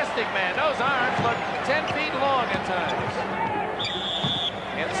 The plastic man. Those arms look 10 feet long at times.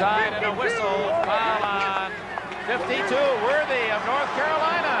 Inside and a whistle. Foul on 52. Worthy of North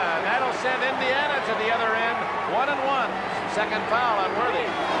Carolina. That'll send Indiana to the other end. 1-1. Second foul on Worthy.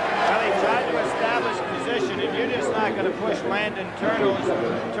 Well, they tried to establish position, and you're just not going to push Landon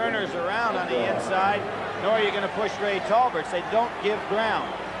Turner's around on the inside, nor are you going to push Ray Tolbert's. They don't give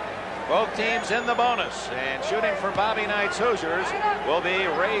ground. Both teams in the bonus, and shooting for Bobby Knight's Hoosiers will be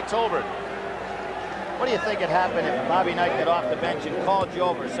Ray Tolbert. What do you think would happen if Bobby Knight got off the bench and called you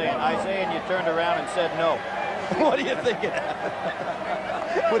over saying, Isaiah, and you turned around and said no? What do you think would happen?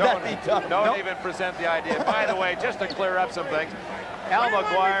 Would that be tough? Don't even present the idea. By the way, just to clear up some things, Al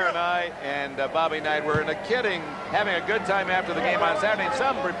McGuire and I and Bobby Knight were having a good time after the game on Saturday. And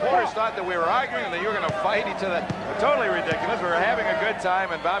some reporters thought that we were arguing and that you were going to fight each other. Totally ridiculous. We were having a good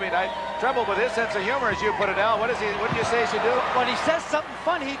time, and Bobby Knight troubled with his sense of humor, as you put it, Al. What did you say he should do? When he says something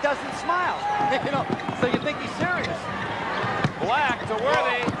funny, he doesn't smile. So you think he's serious. Black to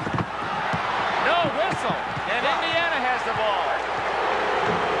Worthy. No whistle. And Indiana has the ball.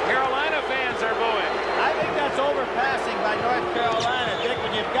 Carolina fans are booing. I think that's overpassing by North Carolina, Dick.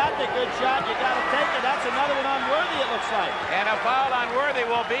 When you've got the good shot, you got to take it. That's another one on Worthy, it looks like. And a foul on Worthy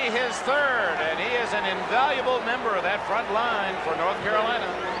will be his 3rd, and he is an invaluable member of that front line for North Carolina.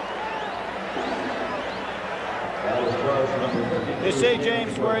 You see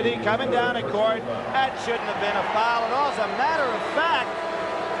James Worthy coming down the court. That shouldn't have been a foul at all. As a matter of fact,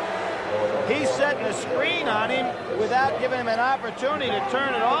 he's setting a screen on him without giving him an opportunity to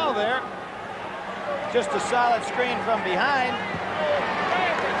turn it all there. Just a solid screen from behind.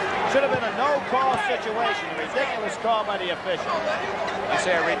 Should have been a no-call situation. A ridiculous call by the official. You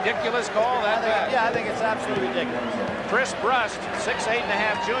say a ridiculous call? Yeah, I think it's absolutely ridiculous. Chris Brust,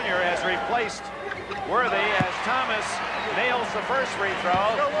 6'8.5" junior, has replaced Worthy as Thomas nails the first free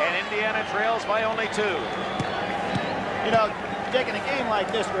throw, and Indiana trails by only 2. You know, Dick, in a game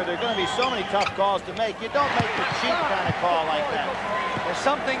like this where there are going to be so many tough calls to make, you don't make the cheap kind of call like that. There's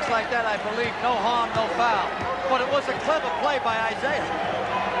some things like that, I believe, no harm, no foul. But it was a clever play by Isaiah.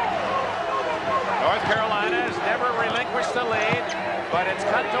 North Carolina has never relinquished the lead, but it's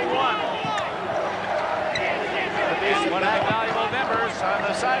cut to 1. One of the valuable members on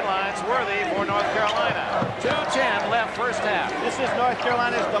the sidelines, Worthy for North Carolina. 2:10 left first half. This is North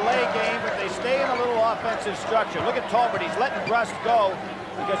Carolina's delay game, but they stay in a little offensive structure. Look at Tolbert. He's letting Brust go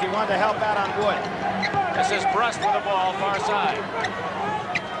because he wanted to help out on Wood. This is Brust with the ball, far side.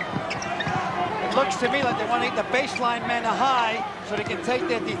 It looks to me like they want to get the baseline man high so they can take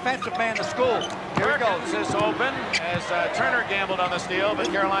their defensive man to school. Here it goes. Perkins is open as Turner gambled on the steal,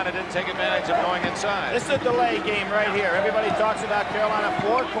 but Carolina didn't take advantage of going inside. This is a delay game right here. Everybody talks about Carolina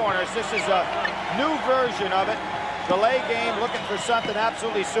 4 corners. This is a new version of it. Delay game, looking for something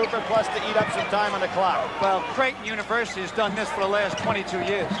absolutely super, plus to eat up some time on the clock. Well, Creighton University has done this for the last 22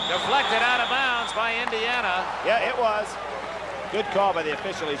 years. Deflected out of bounds by Indiana. Yeah, it was. Good call by the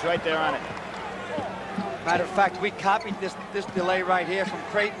official. He's right there on it. Matter of fact, we copied this delay right here from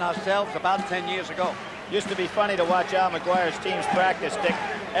Creighton ourselves about 10 years ago. Used to be funny to watch Al McGuire's teams practice, Dick.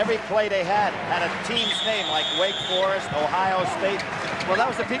 Every play they had a team's name, like Wake Forest, Ohio State. Well, that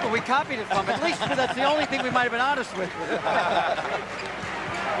was the people we copied it from. At least that's the only thing we might have been honest with.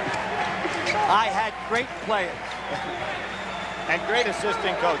 I had great players. And great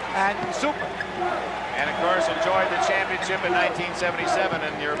assistant coach. And super. And, of course, enjoyed the championship in 1977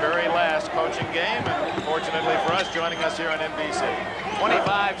 in your very last coaching game. And fortunately for us, joining us here on NBC.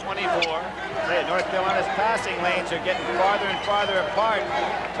 25-24. Hey, North Carolina's passing lanes are getting farther and farther apart.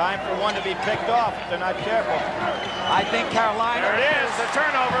 Time for one to be picked off if they're not careful. I think Carolina... There it is, the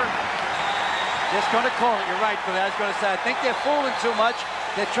turnover. Just going to call it. You're right, Billy. I was going to say, I think they're fooling too much.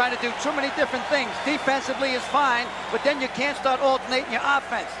 They're trying to do too many different things. Defensively is fine, but then you can't start alternating your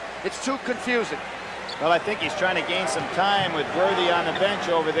offense. It's too confusing. Well, I think he's trying to gain some time with Worthy on the bench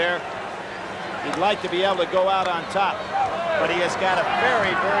over there. He'd like to be able to go out on top, but he has got a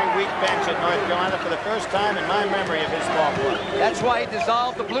very, very weak bench at North Carolina for the first time in my memory of his ball play. That's why he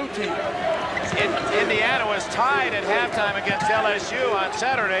dissolved the blue team. Indiana was tied at halftime against LSU on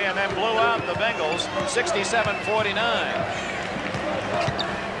Saturday and then blew out the Bengals 67-49.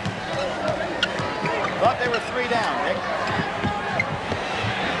 Thought they were 3 down, Nick.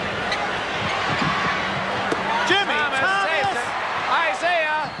 Jimmy Thomas saves it.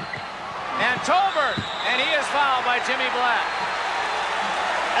 Isaiah and Tolbert, and he is fouled by Jimmy Black.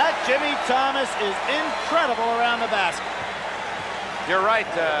 That Jimmy Thomas is incredible around the basket. You're right,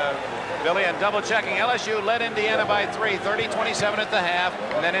 Billy, and double-checking. LSU led Indiana by 3, 30-27 at the half,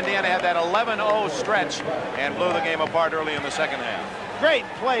 and then Indiana had that 11-0 stretch and blew the game apart early in the second half. Great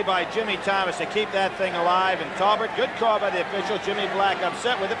play by Jimmy Thomas to keep that thing alive, and Talbot, good call by the official. Jimmy Black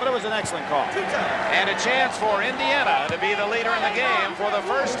upset with it, but it was an excellent call. And a chance for Indiana to be the leader in the game for the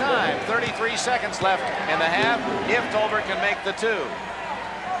first time. 33 seconds left in the half if Tolbert can make the 2.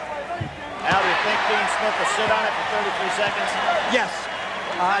 Al, do you think Dean Smith will sit on it for 33 seconds? Yes.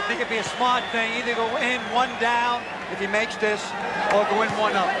 I think it'd be a smart thing. Either go in 1 down if he makes this, or go in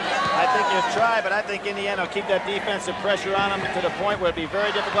 1 up. I think he'll try, but I think Indiana will keep that defensive pressure on him to the point where it'd be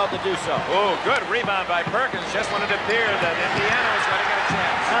very difficult to do so. Oh, good rebound by Perkins. Just when it appeared that Indiana was going to get a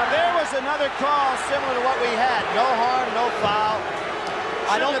chance. Now, there was another call similar to what we had. No harm, no foul.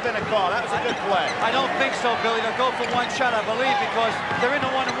 I don't have been a call. That was a good play. I don't think so, Billy. They'll go for 1 shot, I believe, because they're in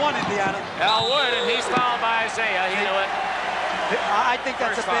a 1-1, Indiana. Al Wood, and he's fouled by Isaiah. He knew it. I think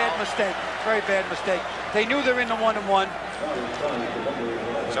that's a bad mistake. Very bad mistake. They knew they're in the 1-1.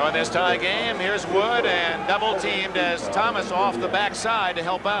 So in this tie game, here's Wood and double teamed as Thomas off the backside to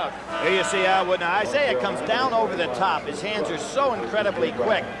help out. Here you see Al Wood. Now Isaiah comes down over the top. His hands are so incredibly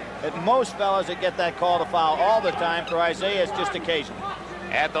quick that most fellas that get that call to foul all the time. For Isaiah, it's just occasional.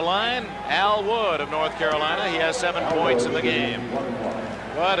 At the line, Al Wood of North Carolina. He has 7 points in the game.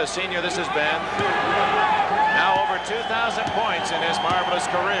 What a senior this has been. Now over 2,000 points in his marvelous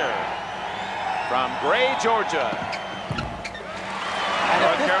career. From Gray, Georgia.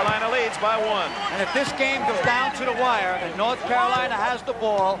 North Carolina leads by 1. And if this game goes down to the wire and North Carolina has the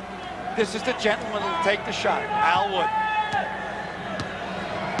ball, this is the gentleman who will take the shot, Al Wood.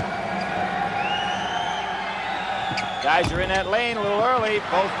 Guys are in that lane a little early,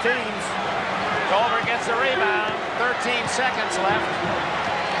 both teams. Tolbert gets the rebound. 13 seconds left.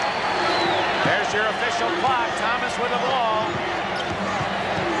 There's your official clock. Thomas with the ball.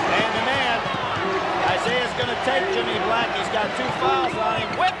 And the man, Isaiah's going to take Jimmy Black. He's got 2 fouls on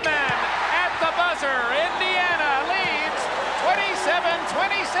him. Whitman at the buzzer. Indiana leads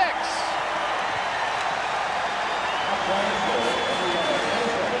 27-26.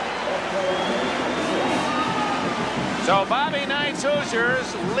 So Bobby Knight's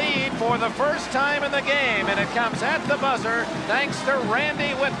Hoosiers lead for the first time in the game, and it comes at the buzzer thanks to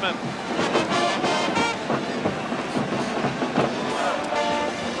Randy Whitman.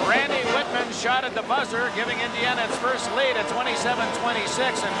 Randy Whitman shot at the buzzer, giving Indiana its first lead at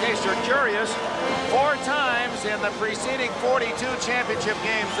 27-26. In case you're curious, 4 times in the preceding 42 championship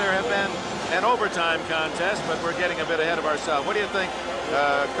games there have been an overtime contest, but we're getting a bit ahead of ourselves. What do you think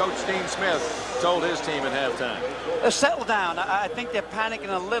Coach Dean Smith told his team at halftime? Settle down. I think they're panicking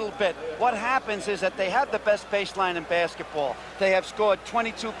a little bit. What happens is that they have the best baseline in basketball. They have scored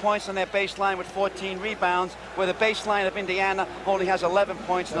 22 points on their baseline with 14 rebounds, where the baseline of Indiana only has 11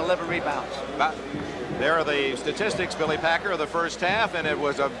 points and 11 rebounds. There are the statistics, Billy Packer, of the first half, and it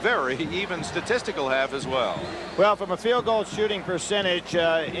was a very even statistical half as well. Well, from a field goal shooting percentage,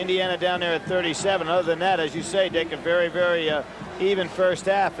 Indiana down there at 37. Other than that, as you say, Dick, a very, very even first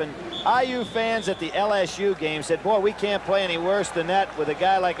half. And IU fans at the LSU game said, boy, we can't play any worse than that with a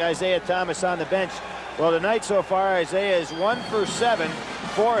guy like Isaiah Thomas on the bench. Well, tonight so far, Isaiah is 1 for 7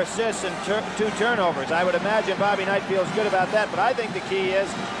 4 assists and 2 turnovers. I would imagine Bobby Knight feels good about that, but I think the key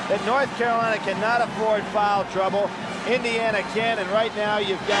is that North Carolina cannot afford foul trouble. Indiana can, and right now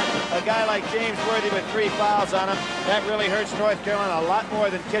you've got a guy like James Worthy with 3 fouls on him. That really hurts North Carolina a lot more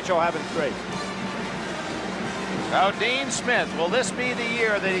than Kitchell having 3. Now, Dean Smith, will this be the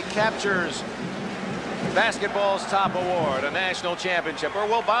year that he captures basketball's top award, a national championship? Or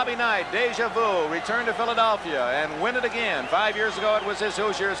will Bobby Knight, deja vu, return to Philadelphia and win it again? 5 years ago, it was his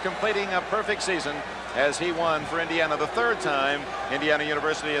Hoosiers completing a perfect season as he won for Indiana the 3rd time. Indiana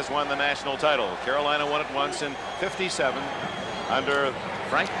University has won the national title. Carolina won it once in '57 under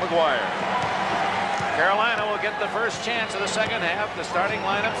Frank McGuire. Carolina will get the first chance of the second half. The starting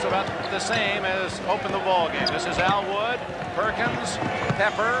lineup's about the same as opened the ball game. This is Al Wood, Perkins,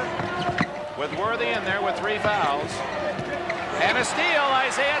 Pepper, with Worthy in there with 3 fouls. And a steal,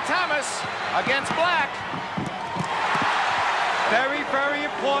 Isaiah Thomas against Black. Very, very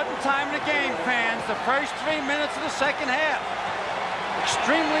important time in the game, fans. The first 3 minutes of the second half.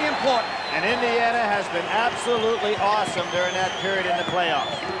 Extremely important. And Indiana has been absolutely awesome during that period in the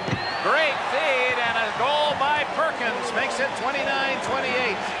playoffs. Great feed and a goal by Perkins makes it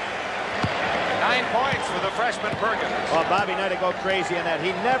 29-28. 9 points for the freshman Perkins. Well, Bobby Knight will go crazy on that.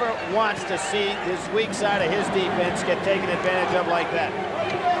 He never wants to see his weak side of his defense get taken advantage of like that.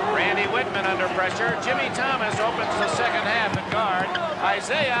 Randy Whitman under pressure. Jimmy Thomas opens the second half at guard.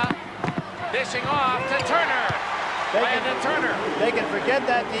 Isaiah dishing off to Turner. Landon Turner. They can forget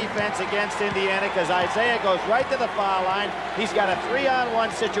that defense against Indiana because Isaiah goes right to the foul line. He's got a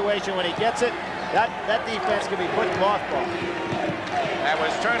 3-on-1 situation when he gets it. That defense can be put in mothballs. That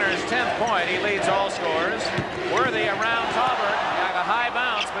was Turner's 10th point. He leads all scorers. Worthy around Talbert. Got a high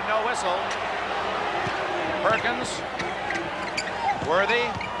bounce, but no whistle. Perkins. Worthy.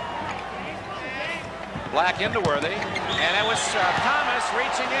 Black into Worthy. And it was Thomas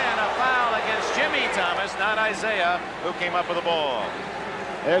reaching in. A foul against Jimmy Thomas, not Isaiah, who came up with the ball.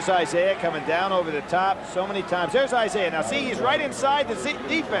 There's Isaiah coming down over the top so many times. There's Isaiah. Now, see, he's right inside the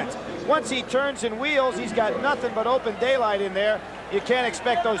defense. Once he turns and wheels, he's got nothing but open daylight in there. You can't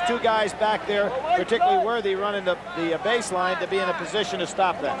expect those 2 guys back there, particularly Worthy running the baseline, to be in a position to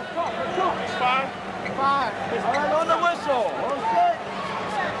stop that. 5. All right, on the whistle. Okay.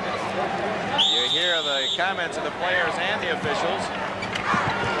 You hear the comments of the players and the officials.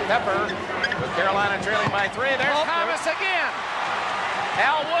 Pepper with Carolina trailing by 3. There's Thomas again.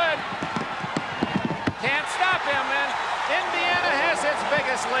 Al Wood can't stop him, and Indiana has its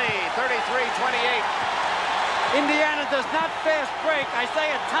biggest lead, 33-28. Indiana does not fast break.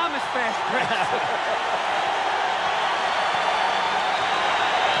 Isaiah Thomas fast breaks.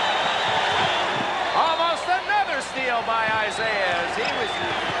 Almost another steal by Isaiah as he was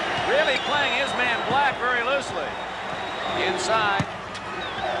really playing his man Black very loosely. Inside,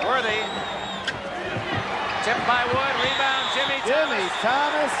 Worthy. Tipped by Wood, rebound Jimmy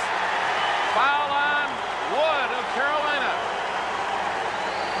Thomas. Foul on Wood of Carolina.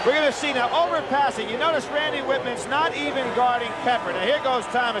 We're going to see now overpassing. You notice Randy Whitman's not even guarding Pepper. Now here goes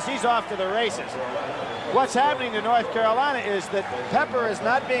Thomas. He's off to the races. What's happening to North Carolina is that Pepper is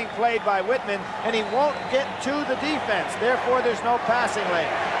not being played by Whitman, and he won't get to the defense. Therefore, there's no passing lane.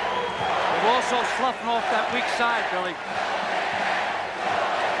 They're also sloughing off that weak side, Billy.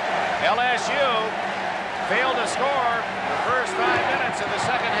 LSU failed to score the first 5 minutes of the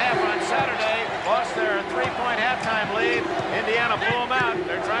second half on Saturday. Lost their 3-point halftime lead. Indiana blew them out.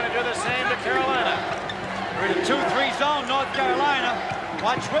 They're trying to do the same to Carolina. We're in a 2-3 zone, North Carolina.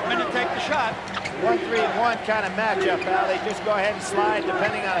 Watch Whitman to take the shot. 1-3-1 kind of matchup, Al. They just go ahead and slide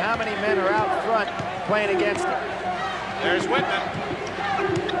depending on how many men are out front playing against them. There's Whitman.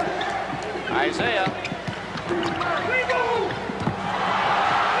 Isaiah.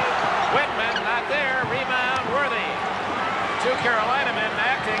 Whitman not there. Rebound Worthy. 2 Carolina men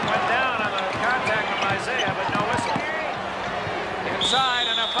acting went down on the contact from Isaiah, but no whistle. Inside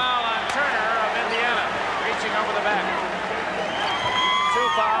and a foul on Turner of Indiana. Reaching over the back.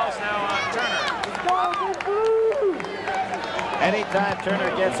 2 fouls now on Turner. Anytime Turner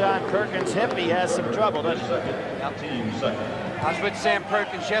gets on Perkins' hip, he has some trouble, doesn't he? I was with Sam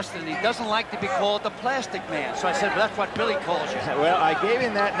Perkins yesterday. He doesn't like to be called the plastic man. So I said, well, that's what Billy calls you. Well, I gave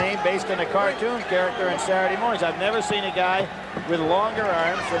him that name based on a cartoon character in Saturday Mornings. I've never seen a guy with longer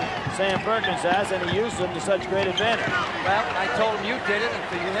arms than Sam Perkins has, and he used them to such great advantage. Well, I told him you did it, and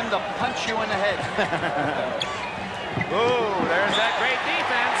for him to punch you in the head. Ooh, there's that great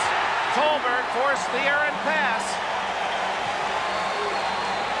defense. Tolbert forced the errant pass.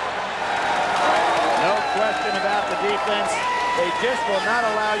 No question about the defense. They just will not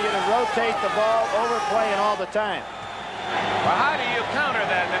allow you to rotate the ball, overplaying all the time. Well, how do you counter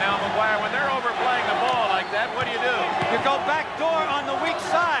that than Al McGuire. When they're overplaying the ball like that, what do? You go back door on the weak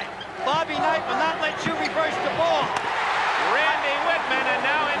side. Bobby Knight will not let you reverse the ball. Randy Whitman, and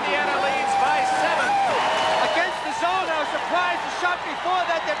now Indiana leads by 7. Against the zone, I was surprised the shot before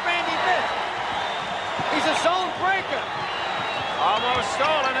that Randy missed. He's a zone breaker. Almost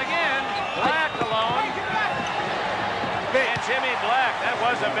stolen again. Black alone. And Jimmy Black, that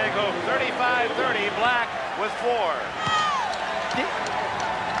was a big hoop. 35-30, Black with 4.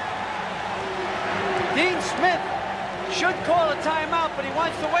 Dean Smith should call a timeout, but he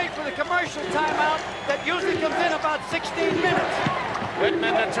wants to wait for the commercial timeout that usually comes in about 16 minutes.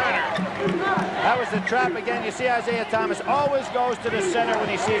 Whitman to Turner. That was the trap again. You see Isaiah Thomas always goes to the center when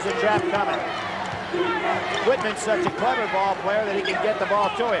he sees a trap coming. Whitman's such a clever ball player that he can get the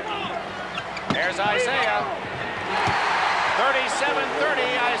ball to him. There's Isaiah. 37-30,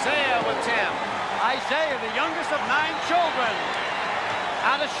 Isaiah with 10. Isaiah, the youngest of 9 children,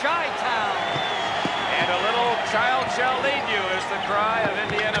 out of Chi-Town. And a little child shall lead you is the cry of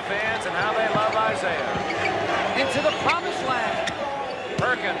Indiana fans and how they love Isaiah. Into the promised land.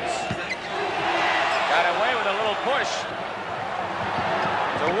 Perkins got away with a little push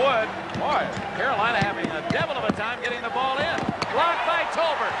to Wood. Boy, Carolina having a devil of a time getting the ball in. Blocked by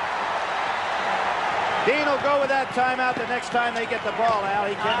Tolbert. Dean will go with that timeout the next time they get the ball, Al.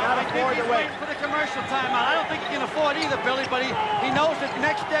 He cannot afford to wait. For the commercial timeout. I don't think he can afford either, Billy, but he knows that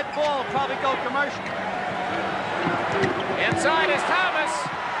next dead ball will probably go commercial. Inside is Thomas.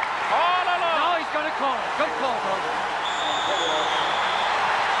 All alone. No, he's going to call it. Good call, bro.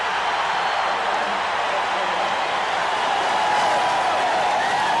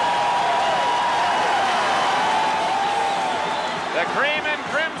 The Cream and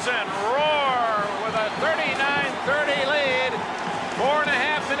Crimson roar with a 39-30 lead.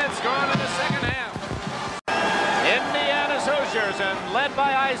 4.5 minutes gone in the second half. Indiana's Hoosiers and led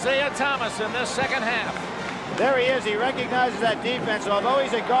by Isaiah Thomas in this second half. There he is. He recognizes that defense. Although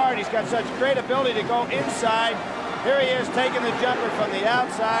he's a guard, he's got such great ability to go inside. Here he is taking the jumper from the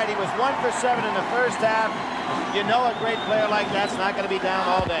outside. He was 1 for 7 in the first half. You know a great player like that's not going to be down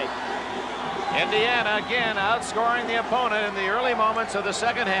all day. Indiana again outscoring the opponent in the early moments of the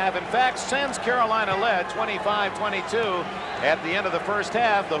second half. In fact, since Carolina led 25-22 at the end of the first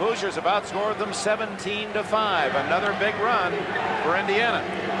half, the Hoosiers have outscored them 17-5. Another big run for Indiana.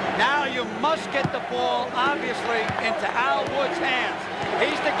 Now you must get the ball, obviously, into Al Wood's hands.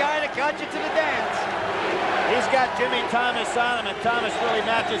 He's the guy that got you to the dance. He's got Jimmy Thomas on him, and Thomas really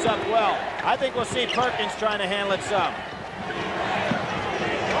matches up well. I think we'll see Perkins trying to handle it some.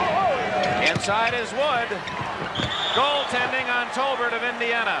 Inside is Wood. Goaltending on Tolbert of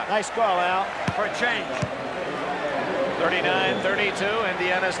Indiana. Nice call, Al. For a change. 39-32,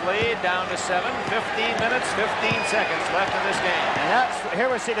 Indiana's lead down to 7. 15 minutes, 15 seconds left in this game. And that's, here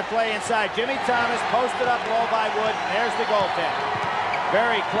we see the play inside. Jimmy Thomas posted up low by Wood. There's the goaltender.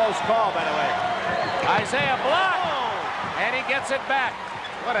 Very close call, by the way. Isaiah blocked, and he gets it back.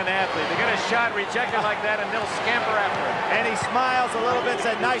 What an athlete. To get a shot rejected like that, and they'll scamper after it. And he smiles a little bit,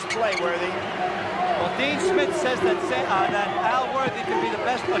 said, nice play, Worthy. Well, Dean Smith says that Al Worthy could be the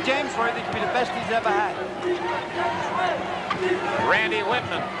best, or James Worthy could be the best he's ever had. Randy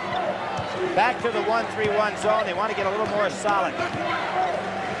Whitman. Back to the 1-3-1 zone. They want to get a little more solid.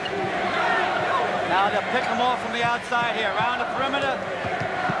 Now they'll pick them off from the outside here, around the perimeter.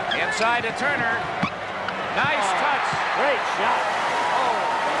 Inside to Turner. Nice touch. Great shot.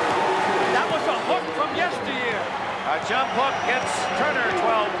 That was a hook from yesteryear. A jump hook gets Turner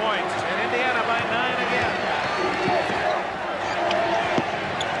 12 points, and Indiana by 9 again.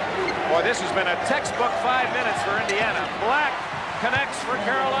 Boy, this has been a textbook 5 minutes for Indiana. Black connects for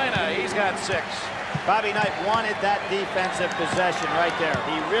Carolina. He's got 6. Bobby Knight wanted that defensive possession right there.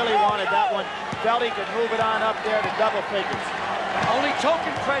 He really wanted that one. Felt he could move it on up there to double figures. Only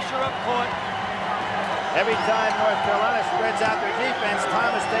token pressure up court. Every time North Carolina spreads out their defense,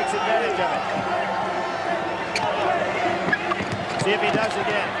 Thomas takes advantage of it. See if he does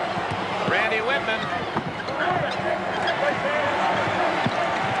again. Randy Whitman.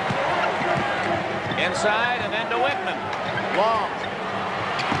 Inside and then to Whitman. Long.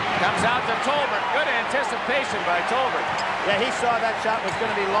 Comes out to Tolbert. Good anticipation by Tolbert. Yeah, he saw that shot was going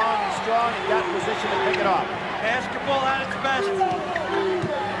to be long and strong and got in position to pick it off. Basketball at its best.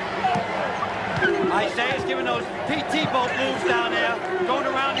 Isaiah's giving those PT boat moves down there, going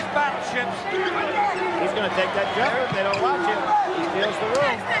around his battleships. He's going to take that jumper. They don't watch him. He feels the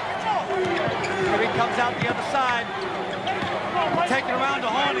room. Here he comes out the other side. Taking around the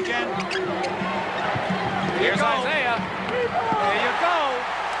horn again. Here's Isaiah. There you go.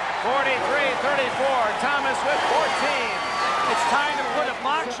 43-34. Thomas with 14. It's time to put a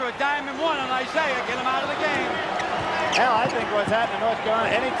box or a diamond one on Isaiah, get him out of the game. Hell, I think what's happening in North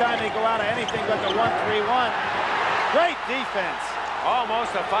Carolina, anytime they go out of anything but the 1-3-1, great defense.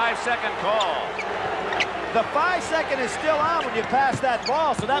 Almost a 5-second call. The 5-second is still on when you pass that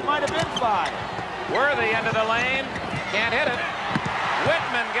ball, so that might have been 5. Worthy into the lane. Can't hit it.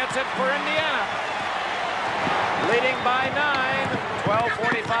 Whitman gets it for Indiana. Leading by 9.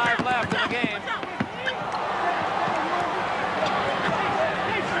 12:45 left in the game.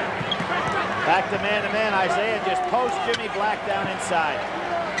 Back to man-to-man. Isaiah just posts Jimmy Black down inside.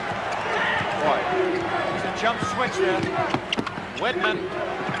 Boy, it's a jump switch there. Whitman.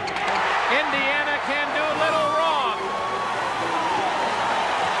 Indiana can do little wrong.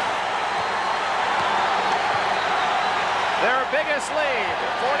 Their biggest lead,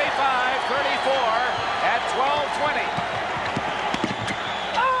 45-34 at 12:20.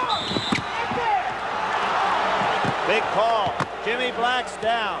 Big call. Jimmy Black's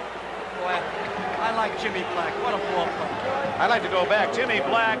down. Boy, I like Jimmy Black. What a ball player. I'd like to go back. Jimmy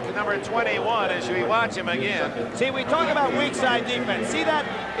Black, number 21, as we watch him again. See, we talk about weak side defense. See that?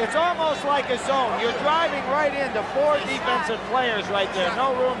 It's almost like a zone. You're driving right into 4 defensive players right there.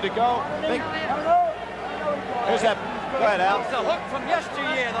 No room to go. There's that. Go ahead, Al. It's a hook from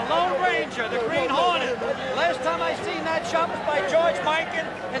yesteryear, the Lone Ranger, the Green Hornet. Last time I seen that shot was by George Mikan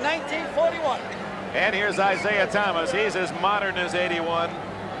in 1941. And here's Isaiah Thomas. He's as modern as 81.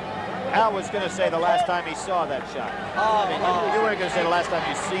 Al was going to say the last time he saw that shot. You weren't going to say the last time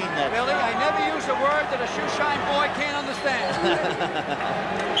you've seen that. Billy, I never use a word that a shoe-shine boy can't understand.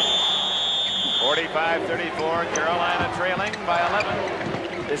 45-34, Carolina trailing by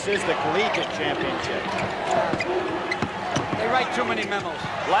 11. This is the collegiate championship. They write too many memos.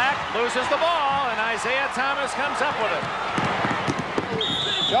 Black loses the ball, and Isaiah Thomas comes up with it.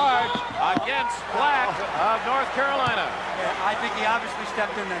 Charge against Black of North Carolina. Yeah, I think he obviously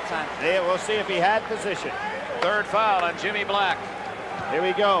stepped in that time. Yeah, we'll see if he had position. Third foul on Jimmy Black. Here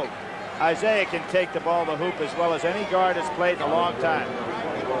we go. Isaiah can take the ball to hoop as well as any guard has played in a long time.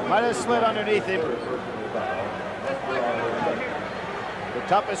 Might have slid underneath him. The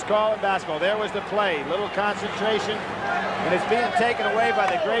toughest call in basketball. There was the play. Little concentration. And it's being taken away by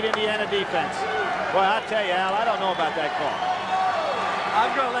the great Indiana defense. Boy, I'll tell you, Al, I don't know about that call.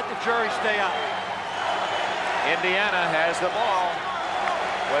 I'm going to let the jury stay out. Indiana has the ball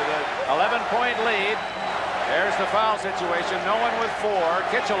with an 11-point lead. There's the foul situation. No one with 4.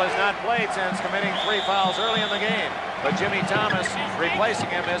 Kitchell has not played since committing 3 fouls early in the game. But Jimmy Thomas,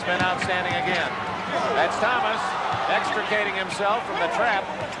 replacing him, has been outstanding again. That's Thomas extricating himself from the trap.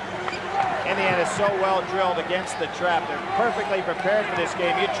 Indiana is so well drilled against the trap. They're perfectly prepared for this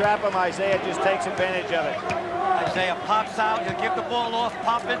game. You trap him, Isaiah just takes advantage of it. Isaiah pops out. He'll give the ball off,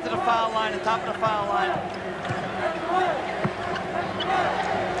 pop into the foul line, the top of the foul line.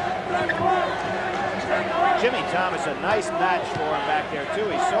 Jimmy Thomas, a nice match for him back there, too.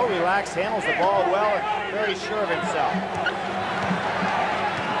 He's so relaxed, handles the ball well, and very sure of himself.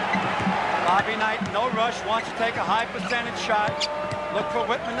 Bobby Knight, no rush, wants to take a high percentage shot. Look for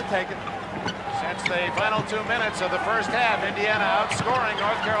Whitman to take it. Since the final 2 minutes of the first half, Indiana outscoring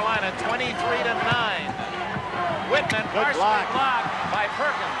North Carolina 23-9. Whitman partially blocked by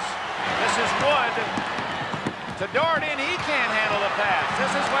Perkins. This is Wood to Doherty, and he can't handle the pass.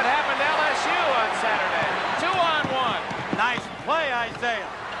 This is what happened to LSU on Saturday. 2-on-1. Nice play,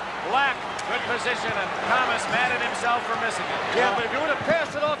 Isaiah. Black, good position, and Thomas mad at himself for missing it. Yeah, but if you would have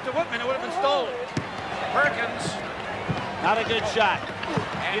passed it off to Whitman, it would have been stolen. Perkins. Not a good shot.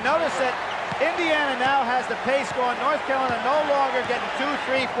 You notice that Indiana now has the pace going. North Carolina no longer getting 2,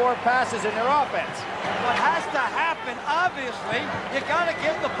 3, 4 passes in their offense. What has to happen, obviously, you got to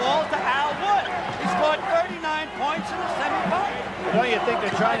give the ball to Al Wood. He scored 39 points in the semifinal. Don't you think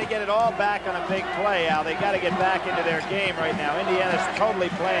they're trying to get it all back on a big play, Al? They got to get back into their game right now. Indiana's totally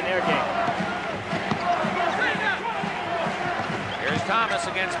playing their game. Here's Thomas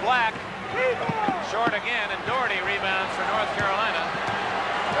against Black. Short again, and Doherty rebounds for North Carolina.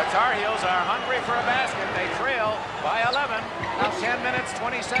 The Tar Heels are hungry for a basket. They trail by 11. Now 10 minutes,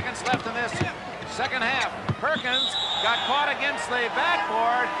 20 seconds left in this second half. Perkins got caught against the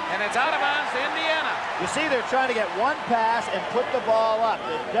backboard, and it's out of bounds to Indiana. You see, they're trying to get one pass and put the ball up.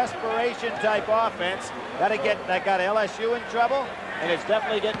 The desperation type offense. That got LSU in trouble, and it's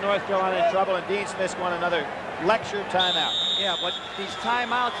definitely getting North Carolina in trouble, and Dean Smith won another lecture timeout. Yeah, but these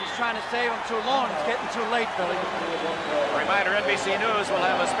timeouts, he's trying to save them too long. It's getting too late, Billy. Reminder, NBC News will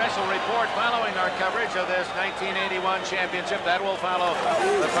have a special report following our coverage of this 1981 championship. That will follow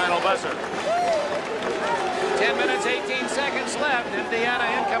the final buzzer. 10 minutes, 18 seconds left. Indiana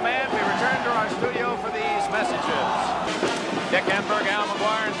in command. We return to our studio for these messages. Dick Enberg, Al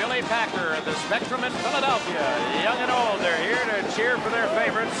McGuire, and Billy Packer at the Spectrum in Philadelphia. Young and old, they're here to cheer for their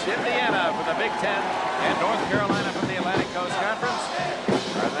favorites, Indiana from the Big Ten and North Carolina from the Atlantic Coast Conference.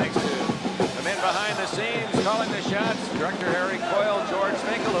 Our thanks to the men behind the scenes calling the shots, Director Harry Coyle, George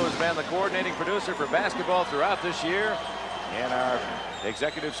Finkel, who has been the coordinating producer for basketball throughout this year, and our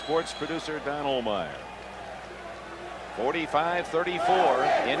executive sports producer, Don Olmeyer.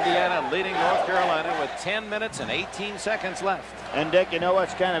 45-34, Indiana leading North Carolina with 10 minutes and 18 seconds left. And Dick, you know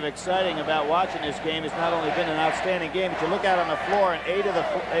what's kind of exciting about watching this game? It's not only been an outstanding game, but you look out on the floor and 8 of the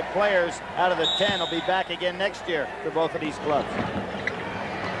players out of the 10 will be back again next year for both of these clubs.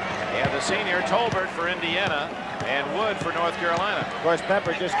 And the senior Tolbert for Indiana and Wood for North Carolina. Of course,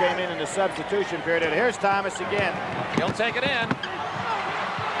 Pepper just came in the substitution period. And here's Thomas again. He'll take it in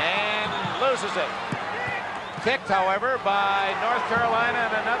and loses it. Kicked, however, by North Carolina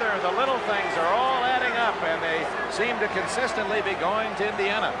and another. The little things are all adding up, and they seem to consistently be going to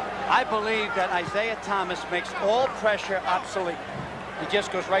Indiana. I believe that Isaiah Thomas makes all pressure obsolete. He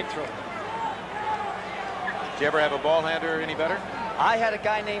just goes right through. Did you ever have a ball handler any better? I had a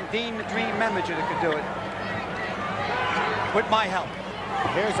guy named Dean the Dream Meminger that could do it. With my help.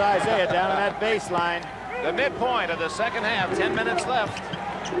 Here's Isaiah down on that baseline. The midpoint of the second half, 10 minutes left.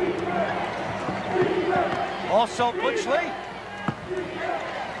 Also, Butchley.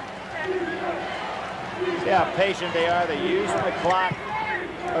 See how patient they are. They're using the clock.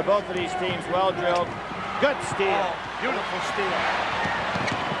 For both of these teams, well drilled. Good steal. Oh, beautiful steal.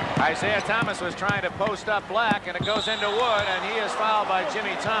 Isaiah Thomas was trying to post up Black, and it goes into Wood, and he is fouled by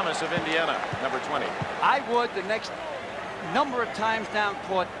Jimmy Thomas of Indiana, number 20. I would, the next number of times down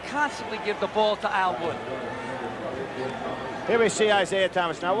court, constantly give the ball to Al Wood. Here we see Isaiah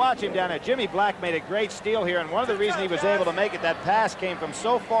Thomas. Now watch him down there. Jimmy Black made a great steal here, and one of the reasons he was able to make it, that pass came from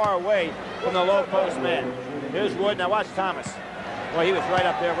so far away from the low post man. Here's Wood. Now watch Thomas. Well, he was right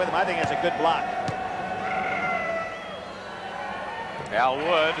up there with him. I think that's a good block. Al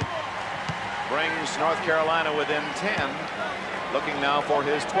Wood brings North Carolina within 10, looking now for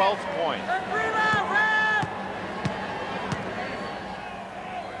his 12th point.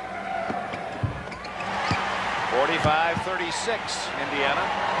 45-36, Indiana.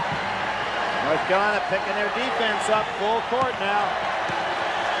 North Carolina picking their defense up full court now.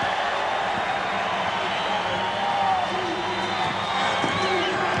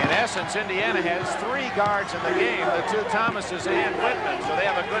 In essence, Indiana has 3 guards in the game, the 2 Thomases and Whitman, so they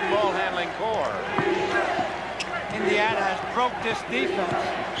have a good ball handling core. Indiana has broke this defense.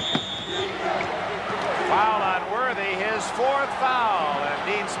 Foul on Worthy, his 4th foul, and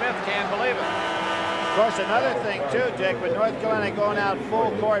Dean Smith can't believe it. Of course, another thing, too, Dick, with North Carolina going out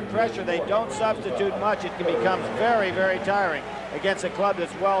full court pressure, they don't substitute much. It can become very, very tiring against a club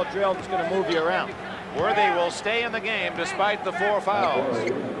that's well drilled, that's going to move you around. Worthy will stay in the game despite the 4 fouls.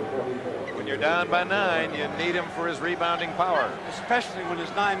 When you're down by 9, you need him for his rebounding power. Especially when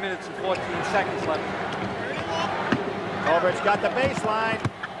there's 9 minutes and 14 seconds left. Colbert's got the baseline.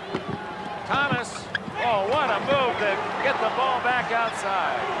 Thomas, oh, what a move to get the ball back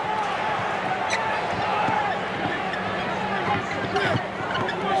outside.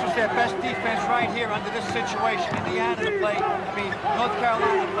 This is their best defense right here under this situation. Indiana to play, North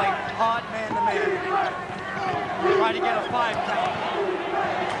Carolina to play hard man-to-man. Try to get a 5 count.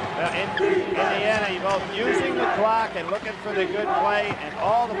 Indiana, you're both using the clock and looking for the good play, and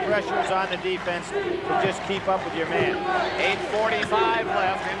all the pressures on the defense to just keep up with your man. 8:45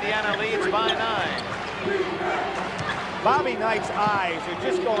 left. Indiana leads by 9. Bobby Knight's eyes are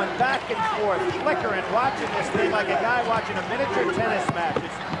just going back and forth, flickering, watching this thing like a guy watching a miniature tennis match.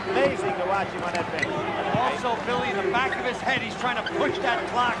 It's amazing to watch him on that bench. And also, Billy, in the back of his head, he's trying to push that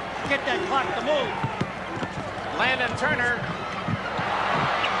clock, get that clock to move. Landon Turner.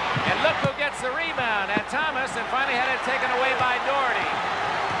 And look who gets the rebound at Thomas, and finally had it taken away by Doherty.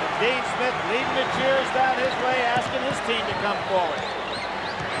 And Dean Smith leading the cheers down his way, asking his team to come forward.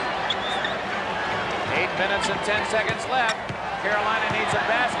 8 minutes and 10 seconds left. Carolina needs a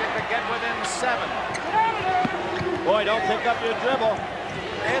basket to get within 7. Boy, don't pick up your dribble.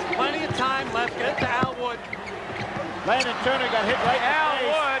 There's plenty of time left. Get it to Al Wood. Landon Turner got hit right in the Al face.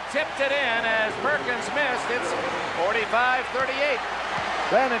 Wood tipped it in as Perkins missed. It's 45-38.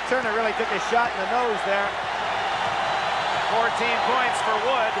 Landon Turner really took a shot in the nose there. 14 points for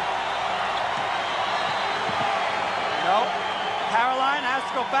Wood. No. Carolina has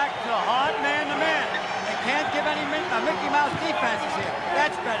to go back to the hard man-to-man. They can't give any Mickey Mouse defenses here.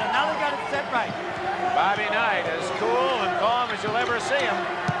 That's better. Now they got it set right. Bobby Knight as cool and calm as you'll ever see him.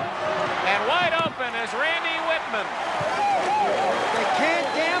 And wide open is Randy Whitman. They can't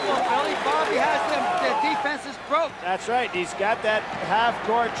gamble, Billy. Bobby has them. Their defense is broke. That's right. He's got that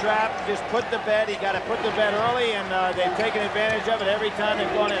half-court trap. Just put the bet. He got to put the bet early, and they've taken advantage of it every time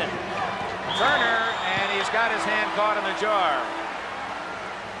they've gone in. Turner, and he's got his hand caught in the jar.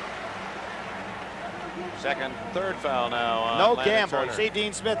 Second, third foul now on No Landon gamble. Turner. See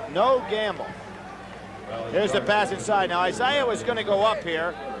Dean Smith, no gamble. Here's the pass inside. Now Isaiah was going to go up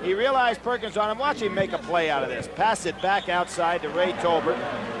here. He realized Perkins on him. Watch him make a play out of this. Pass it back outside to Ray Tolbert,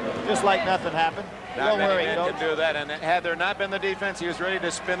 just like nothing happened. Not Don't many worry, men Coach. can do that, and had there not been the defense, he was ready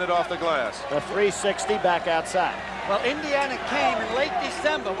to spin it off the glass. The 360 back outside. Well, Indiana came in late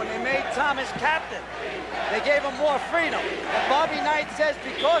December when they made Thomas captain. They gave him more freedom. And Bobby Knight says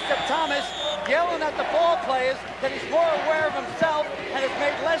because of Thomas yelling at the ball players that he's more aware of himself and has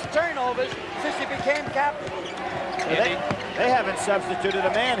made less turnovers since he became captain. They haven't substituted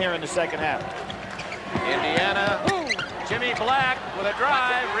a man here in the second half. Indiana, Jimmy Black with a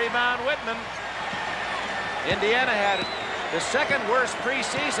drive, rebound Whitman. Indiana had the second worst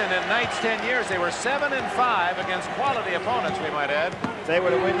preseason in Knight's 10 years. They were 7-5 against quality opponents, we might add. If they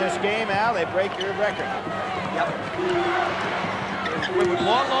were to win this game, Al, they break your record. Yep. With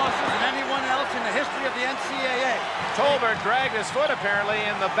more losses than anyone else in the history of the NCAA. Tolbert dragged his foot apparently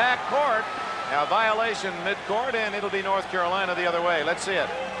in the back court. Now violation midcourt, and it'll be North Carolina the other way. Let's see it.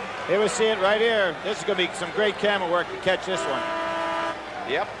 Here we see it right here. This is going to be some great camera work to catch this one.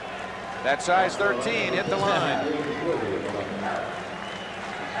 Yep. That size 13 hit the line.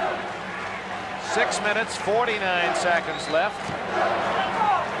 6 minutes, 49 seconds left.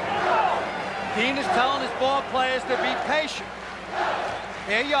 Dean is telling his ball players to be patient.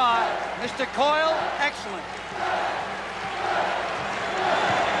 Here you are. Mr. Coyle, excellent.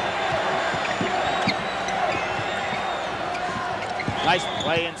 Nice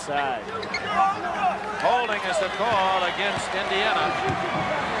play inside. Holding is the call against Indiana.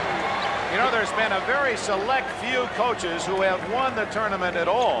 You know, there's been a very select few coaches who have won the tournament at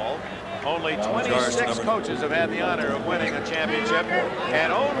all. Only 26 coaches have had the honor of winning a championship,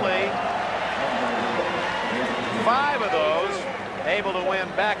 and only 5 of those able to win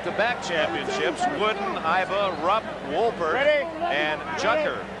back-to-back championships. Wooden, Iba, Rupp, Wolpert, and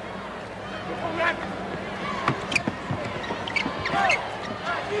Jucker.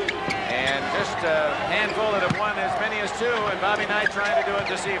 And just a handful that have won as many as 2, and Bobby Knight trying to do it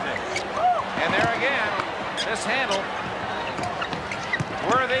this evening. And there again, this handle.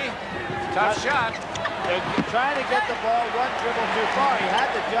 Worthy, tough shot. They're trying to get the ball one dribble too far. He had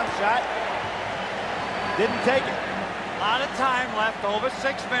the jump shot. Didn't take it. A lot of time left, over 6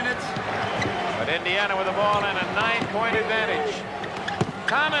 minutes. But Indiana with the ball and a 9-point advantage.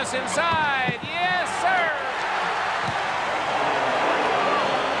 Thomas inside. Yes, sir.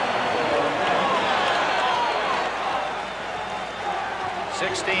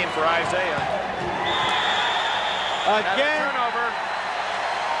 .16 for Isaiah. Again, turnover.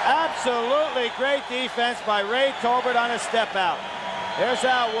 Absolutely great defense by Ray Tolbert on a step out. There's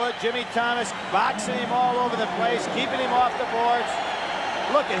Al Wood, Jimmy Thomas boxing him all over the place, keeping him off the boards.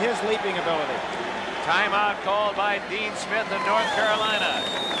 Look at his leaping ability. Timeout called by Dean Smith of North Carolina.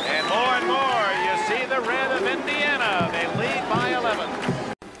 And more, you see the red of Indiana. They lead by 11.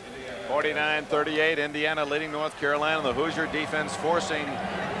 49-38, Indiana leading North Carolina. The Hoosier defense forcing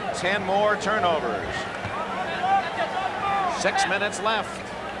 10 more turnovers. 6 minutes left,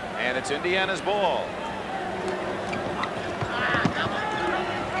 and it's Indiana's ball.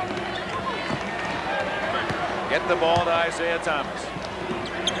 Get the ball to Isaiah Thomas.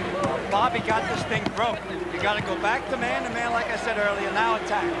 Bobby got this thing broke. You got to go back to man-to-man, like I said earlier, now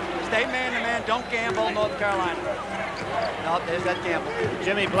attack. Stay man-to-man, don't gamble, North Carolina. No, there's that gamble.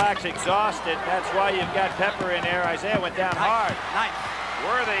 Jimmy Black's exhausted. That's why you've got Pepper in there. Isaiah went down hard. Nice.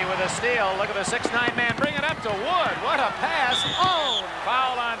 Worthy with a steal. Look at the 6'9" man. Bring it up to Wood. What a pass. Oh,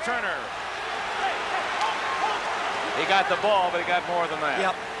 foul on Turner. He got the ball, but he got more than that.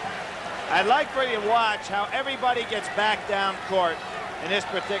 Yep. I'd like for you to watch how everybody gets back down court in this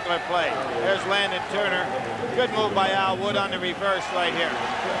particular play. There's Landon Turner. Good move by Al Wood on the reverse right here.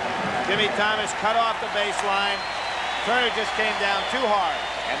 Jimmy Thomas cut off the baseline. Turner just came down too hard.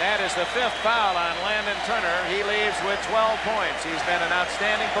 And that is the 5th foul on Landon Turner. He leaves with 12 points. He's been an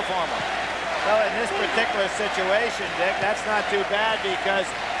outstanding performer. Well, in this particular situation, Dick, that's not too bad because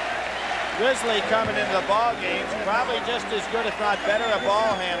Grizzly coming into the ball game, probably just as good, if not better, a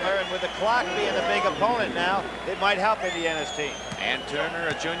ball handler. And with the clock being a big opponent now, it might help Indiana's team. And Turner,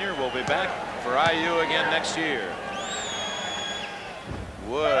 a junior, will be back for IU again next year.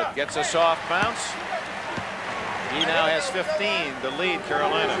 Wood gets a soft bounce. He now has 15 to lead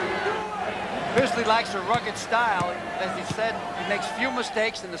Carolina. Bisley likes a rugged style. As he said, he makes few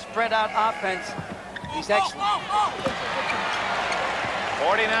mistakes in the spread out offense. He's excellent.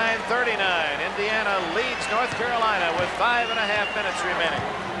 49-39. Indiana leads North Carolina with 5.5 minutes remaining.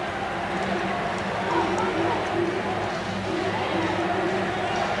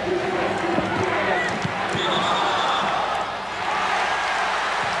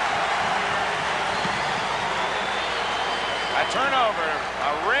 A turnover,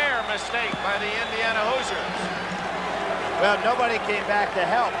 a rare mistake by the Indiana Hoosiers. Well, nobody came back to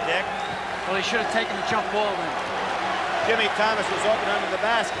help, Dick. Well, he should have taken the jump ball then. Jimmy Thomas was open under the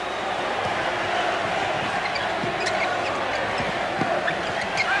basket.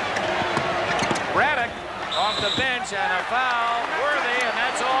 Braddock off the bench and a foul. Worthy, and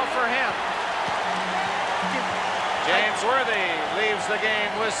that's all for him. James Worthy leaves the game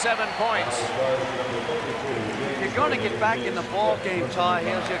with 7 points. If you're going to get back in the ball game, Tar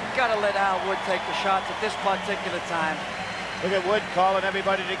Heels, you've got to let Al Wood take the shots at this particular time. Look at Wood calling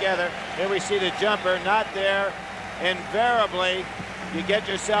everybody together. Here we see the jumper, not there. Invariably, you get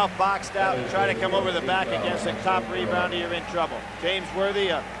yourself boxed out and try to come over the back against a top rebounder, you're in trouble. James Worthy,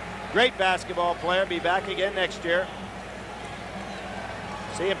 a great basketball player, be back again next year.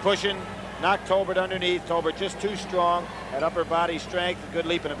 See him pushing, knocked Tolbert underneath. Tolbert just too strong, had upper body strength, good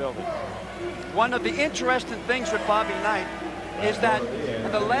leaping ability. One of the interesting things with Bobby Knight is that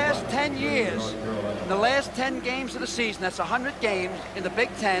in the last 10 years, in the last 10 games of the season, that's 100 games in the Big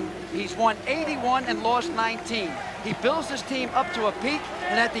Ten, he's won 81 and lost 19. He builds his team up to a peak,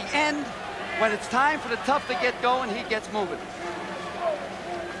 and at the end, when it's time for the tough to get going, he gets moving.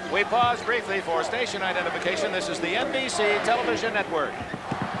 We pause briefly for station identification. This is the NBC Television Network.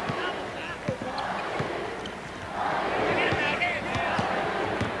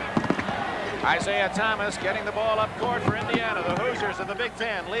 Isaiah Thomas getting the ball up court for Indiana. The Hoosiers of the Big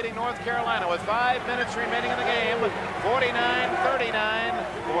Ten leading North Carolina with 5 minutes remaining in the game. 49-39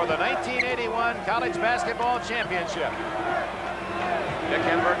 for the 1981 College Basketball Championship. Dick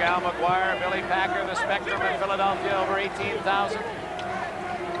Enberg, Al McGuire, Billy Packer, the Spectrum in Philadelphia, over 18,000.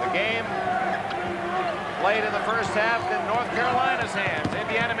 The game played in the first half in North Carolina's hands.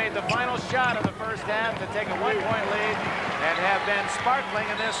 Indiana made the final shot of the first half to take a 1-point lead and have been sparkling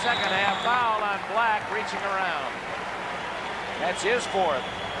in this second half. Foul on Black, reaching around. That's his 4th.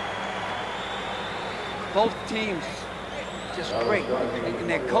 Both teams just great in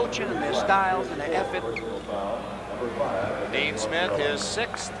their coaching and their styles and their effort. Dean Smith, his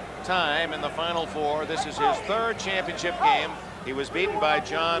 6th time in the Final Four. This is his 3rd championship game. He was beaten by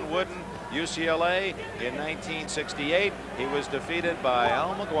John Wooden, UCLA, in 1968. He was defeated by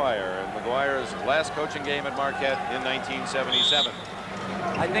Al McGuire in McGuire's last coaching game at Marquette in 1977.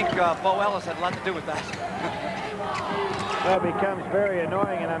 I think Bo Ellis had a lot to do with that. Well, it becomes very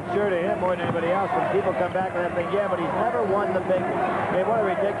annoying, and I'm sure to him more than anybody else, when people come back and think, yeah, but he's never won the big one. I mean, what a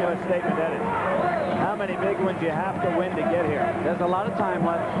ridiculous statement that is. How many big ones you have to win to get here? There's a lot of time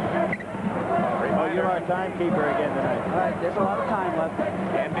left. Oh, you're our timekeeper again tonight. All right, there's a lot of time left.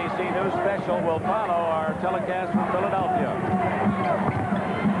 NBC News Special will follow our telecast from Philadelphia.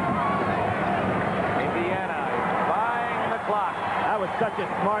 Indiana buying the clock. That was such a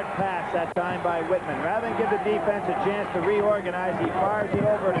smart pass that time by Whitman. Rather than give the defense a chance to reorganize, he fires it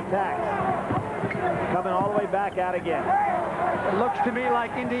over and attacks. Coming all the way back out again. It looks to me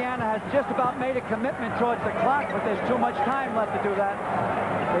like Indiana has just about made a commitment towards the clock, but there's too much time left to do that.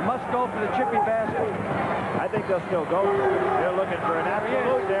 They must go for the chippy basket. I think they'll still go. They're looking for an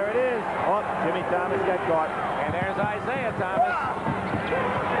absolute. There it is. Oh, Jimmy Thomas got caught. And there's Isaiah Thomas.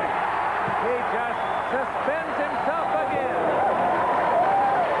 He just suspends himself again.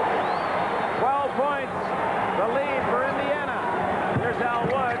 12 points. The lead for Indiana. Here's Al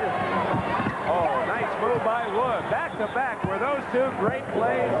Wood. Oh, nice move by Wood. Back-to-back were those two great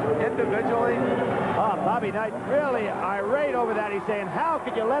plays individually. Oh, Bobby Knight really irate over that. He's saying, how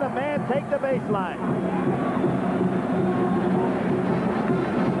could you let a man take the baseline?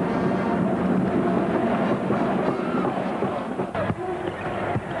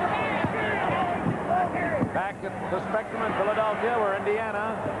 Back at the Spectrum in Philadelphia, where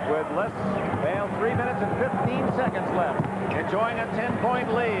Indiana, with less than 3 minutes and 15 seconds left, enjoying a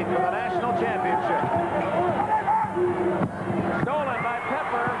 10-point lead for the national championship. Stolen by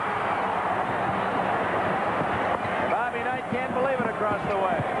Pepper. Bobby Knight can't believe it across the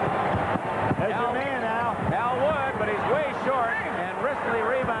way. There's your man now. Al Wood, but he's way short, and Risley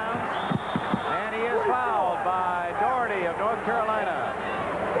rebounds, and he is fouled by Doherty of North Carolina.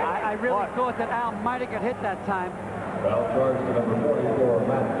 I really thought that Al might have got hit that time. Foul charge to number 44,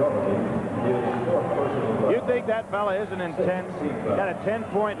 Matt Doherty. His fourth personal foul. You think that fella isn't intense? Got a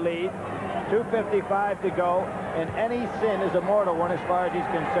 10-point lead. 2:55 to go, and any sin is a mortal one as far as he's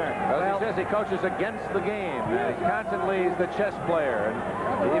concerned. Well, he says he coaches against the game. He constantly is the chess player.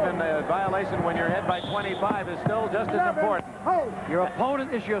 And even a violation when you're ahead by 25 is still just as important. Your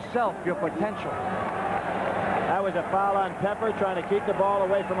opponent is yourself, your potential. That was a foul on Pepper, trying to keep the ball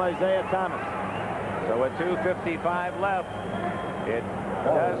away from Isaiah Thomas. So with 2:55 left, it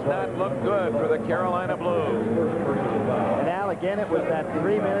does not look good for the Carolina Blues. And Al, again, it was that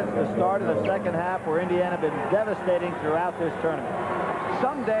 3 minutes, the start of the second half, where Indiana been devastating throughout this tournament.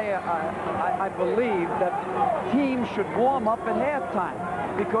 Someday, I believe that teams should warm up at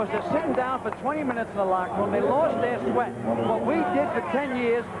halftime because they're sitting down for 20 minutes in the locker room. They lost their sweat. What we did for 10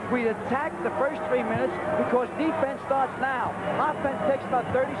 years, we attacked the first 3 minutes because defense starts now. Offense takes about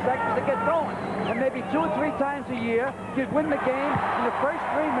 30 seconds to get going. And maybe 2 or 3 times a year, you'd win the game in the first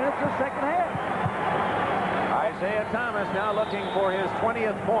 3 minutes of the second half. Isaiah Thomas now looking for his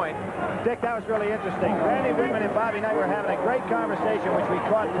 20th point. Dick, that was really interesting. Randy Whitman and Bobby Knight were having a great conversation, which we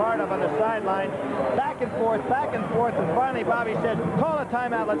caught part of on the sideline. Back and forth, and finally Bobby said, call a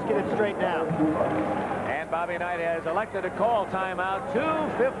timeout, let's get it straightened out. And Bobby Knight has elected to call timeout.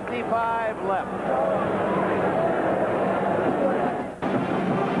 2:55 left.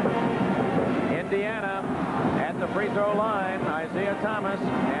 Indiana at the free throw line. Isaiah Thomas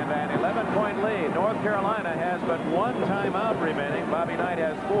and an 11-point lead. North Carolina has but 1 timeout remaining. Bobby Knight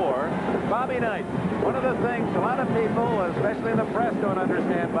has 4. Bobby Knight, one of the things a lot of people, especially the press, don't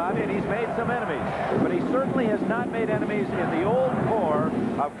understand Bobby, and he's made some enemies. But he certainly has not made enemies in the old core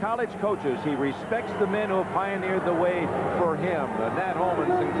of college coaches. He respects the men who have pioneered the way for him. Nat Holman,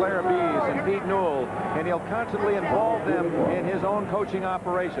 Sinclair Bees, and Pete Newell. And he'll constantly involve them in his own coaching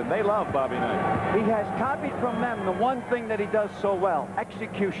operation. They love Bobby Knight. He has copied from them the one thing that he does so well,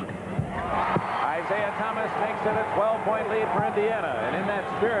 execution. Isaiah Thomas makes it a 12-point lead for Indiana. And in that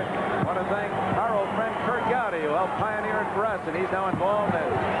spirit, I want to thank our old friend Kurt Gowdy, who helped pioneer it for us. And he's now involved in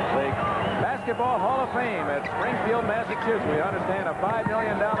the Basketball Hall of Fame at Springfield, Massachusetts. We understand a $5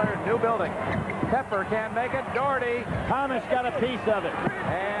 million new building. Pepper can't make it. Doherty. Thomas got a piece of it.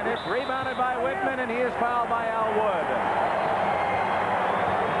 And it's rebounded by Whitman, and he is fouled by Al Wood.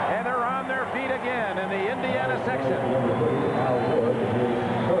 And they're on their feet again in the Indiana section.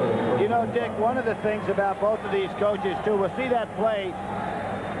 You know, Dick, one of the things about both of these coaches, too, we'll see that play.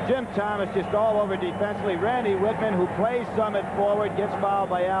 Jim Thomas just all over defensively. Randy Whitman, who plays some at forward, gets fouled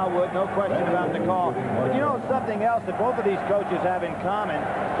by Al Wood. No question about the call. But you know something else that both of these coaches have in common,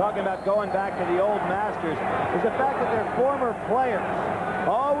 talking about going back to the old masters, is the fact that their former players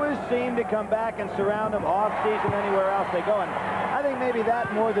always seem to come back and surround them off-season anywhere else they go. And I think maybe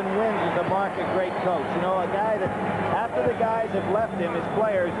that more than wins is the mark of great coach. You know, a guy that after the guys have left him, his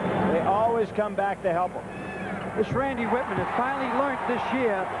players, they always come back to help him. This Randy Whitman has finally learned this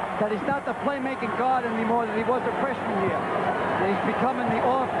year that he's not the playmaking guard anymore that he was the freshman year. And he's becoming the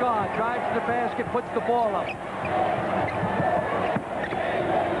off guard, drives to the basket, puts the ball up.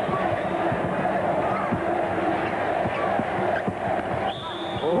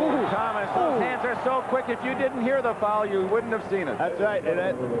 Thomas, those hands are so quick. If you didn't hear the foul, you wouldn't have seen it. That's right.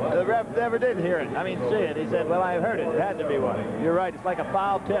 The ref never did hear it. I mean, see it. He said, well, I heard it. It had to be one. You're right. It's like a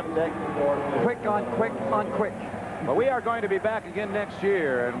foul tip, Dick. Quick on quick on quick. But we are going to be back again next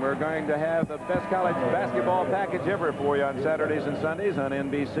year, and we're going to have the best college basketball package ever for you on Saturdays and Sundays on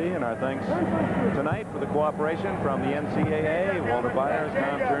NBC. And our thanks tonight for the cooperation from the NCAA, Walter Byers,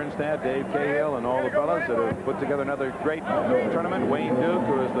 Tom Turnstad, Dave Cahill, and all the fellows that have put together another great tournament. Wayne Duke,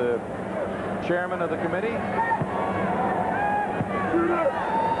 who is the chairman of the committee.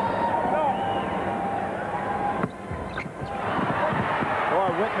 Boy,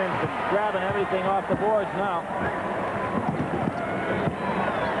 Whitman's been grabbing everything off the boards now.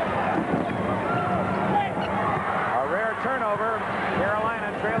 A rare turnover.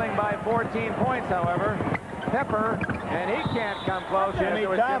 Carolina trailing by 14 points, however. Pepper, and he can't come close. Jimmy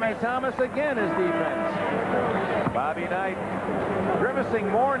Thomas again, his defense. Bobby Knight grimacing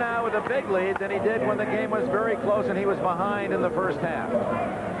more now with a big lead than he did when the game was very close and he was behind in the first half.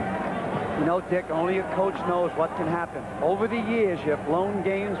 You know, Dick, only a coach knows what can happen. Over the years, you have blown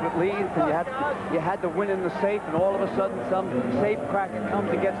games with leads, and you had to win in the safe, and all of a sudden some safe cracker comes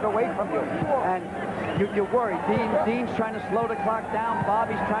and gets it away from you. And you're worried. Dean's trying to slow the clock down.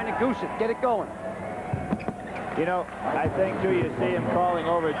 Bobby's trying to goose it, get it going. You know, I think, too, you see him calling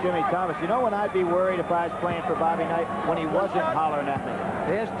over Jimmy Thomas. You know when I'd be worried if I was playing for Bobby Knight? When he wasn't hollering at me.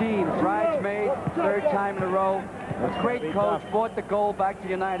 There's Dean, bridesmaid, third time in a row. A great coach, brought the gold back to the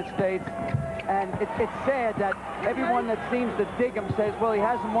United States. And it's sad that everyone that seems to dig him says, well, he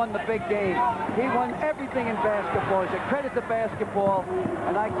hasn't won the big game. He won everything in basketball. He's a credit to basketball,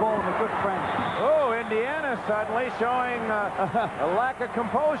 and I call him a good friend. Oh, Indiana suddenly showing a lack of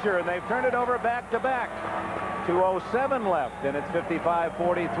composure, and they've turned it over back-to-back. 2:07 left, and it's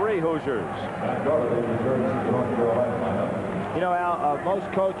 55-43 Hoosiers. You know, Al, most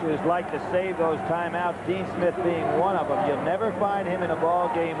coaches like to save those timeouts, Dean Smith being one of them. You'll never find him in a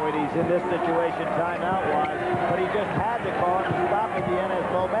ball game where he's in this situation timeout-wise, but he just had to call him to stop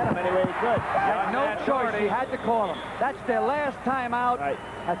Indiana's momentum any way he could. Had no choice. He had to call him. That's their last timeout. Right.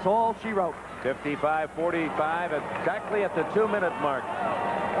 That's all she wrote. 55-45, exactly at the 2-minute mark.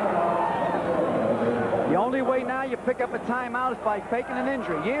 The only way now you pick up a timeout is by faking an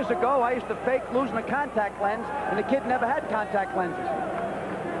injury. Years ago, I used to fake losing a contact lens, and the kid never had contact lenses.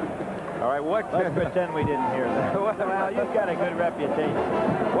 All right, let's pretend we didn't hear that. Well, you've got a good reputation.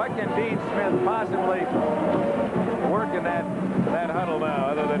 What can Dean Smith possibly work in that huddle now,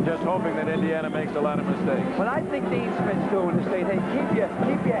 other than just hoping that Indiana makes a lot of mistakes? What I think Dean Smith's doing is saying, hey,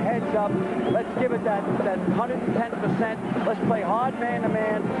 keep your heads up. Let's give it that 110%. Let's play hard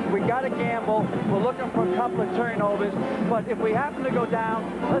man-to-man. We got to gamble. We're looking for a couple of turnovers. But if we happen to go down,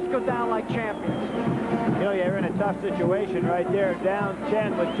 let's go down like champions. You know, you're in a tough situation right there, down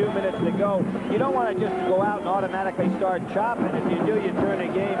 10 with 2 minutes to go. You don't want to just go out and automatically start chopping. If you do, you turn the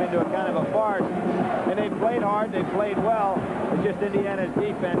game into a kind of a farce. And they played hard, they played well. It's just Indiana's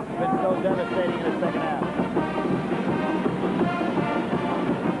defense has been so devastating in the second half.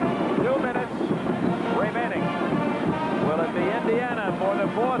 2 minutes remaining. Will it be Indiana for the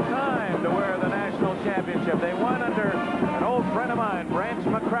 4th time to wear the national championship? They won under an old friend of mine, Branch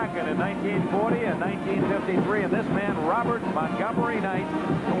McCracken, in 1940 and 1953, and this man, Robert Montgomery Knight.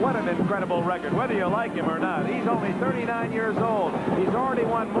 What an incredible record, whether you like him or not. He's only 39 years old. He's already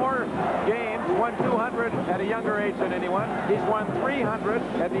won more games, won 200 at a younger age than anyone. He's won 300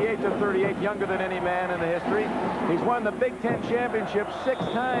 at the age of 38, younger than any man in the history. He's won the Big Ten championship 6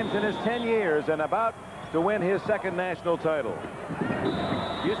 times in his 10 years and about to win his 2nd national title.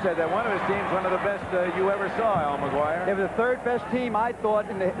 You said that one of his teams, one of the best you ever saw, Al McGuire. They were the 3rd best team, I thought,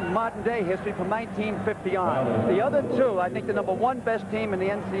 in the modern day history from 1950 on. The other 2, I think the number 1 best team in the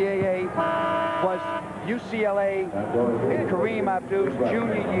NCAA was UCLA, Kareem Abdul's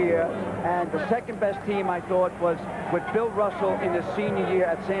junior year, and the 2nd best team, I thought, was with Bill Russell in his senior year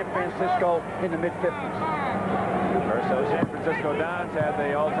at San Francisco in the mid-50s. So San Francisco Dons had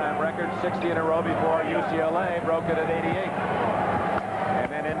the all-time record, 60 in a row before UCLA broke it at 88.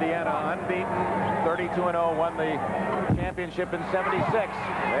 And then Indiana, unbeaten, 32-0, won the championship in 76.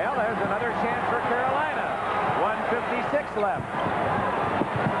 Well, there's another chance for Carolina. 1:56 left.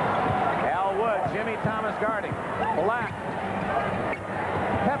 Al Wood, Jimmy Thomas guarding. Black.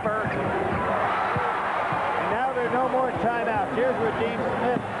 Pepper. And now there are no more timeouts. Here's where Dean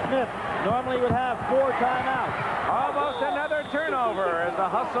Smith normally would have 4 timeouts. Almost another turnover as the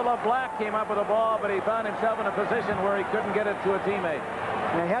hustle of Black came up with the ball, but he found himself in a position where he couldn't get it to a teammate.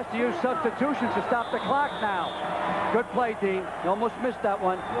 And he has to use substitutions to stop the clock now. Good play, Dean. You almost missed that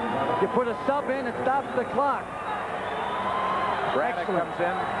one. You put a sub in, it stops the clock. Braddock comes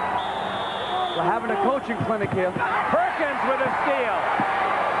in. We're having a coaching clinic here. Perkins with a steal.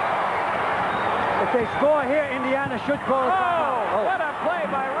 If they score here, Indiana should call it. Oh, what a play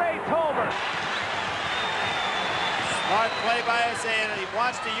by Ray Tolbert. Smart play by Isaiah. He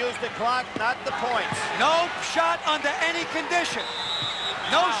wants to use the clock, not the points. No shot under any condition.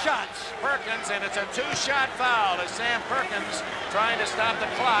 No shots. Perkins, and it's a 2-shot foul as Sam Perkins, trying to stop the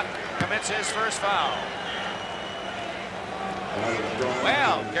clock, commits his first foul.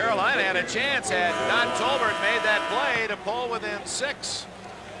 Well, Carolina had a chance had not Tolbert made that play to pull within 6.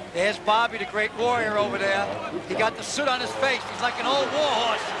 There's Bobby, the great warrior over there. He got the soot on his face. He's like an old war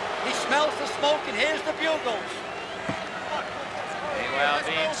horse. He smells the smoke and hears the bugles. Meanwhile,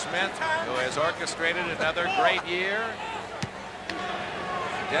 Dean Smith, who has orchestrated another great year,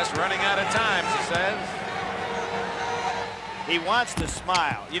 just running out of time, he says. He wants to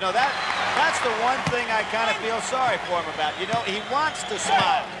smile. You know, that's the one thing I kind of feel sorry for him about. You know, he wants to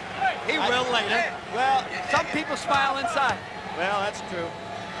smile. He will later. Well, some people smile inside. Well, that's true.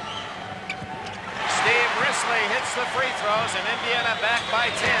 Steve Risley hits the free throws, and Indiana back by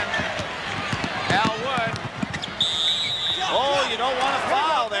 10. Al Wood. Oh, you don't want to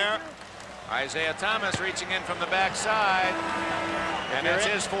foul there. Isaiah Thomas reaching in from the backside, and it's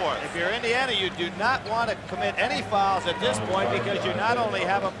his 4th. If you're Indiana, you do not want to commit any fouls at this point because you not only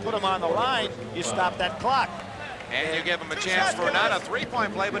have them put them on the line, you stop that clock. And you give them a chance for not a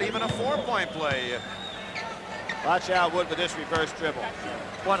 3-point play, but even a 4-point play. Watch Al Wood with this reverse dribble.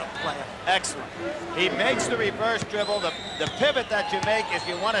 What a player. Excellent. He makes the reverse dribble. The pivot that you make is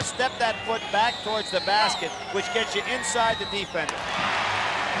you want to step that foot back towards the basket, which gets you inside the defender.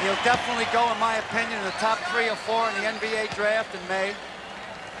 He'll definitely go, in my opinion, in the top 3 or 4 in the NBA draft in May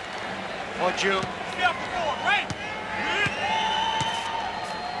or June.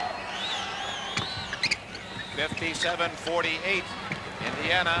 57-48,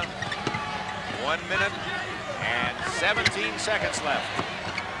 Indiana. 1 minute and 17 seconds left.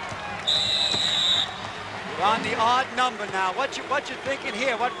 We're on the odd number now. What you thinking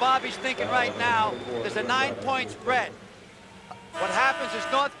here? What Bobby's thinking right now? There's a 9-point spread. What happens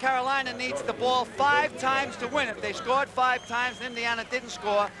is North Carolina needs the ball 5 times to win. If they scored 5 times and Indiana didn't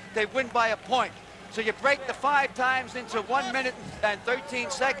score, they win by a point. So you break the 5 times into 1 minute and 13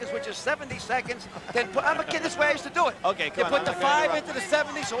 seconds, which is 70 seconds. Then I'm a kid, this way I used to do it. Okay, come you on, put the 5 into the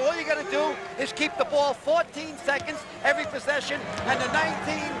 70, so all you got to do is keep the ball 14 seconds every possession, and the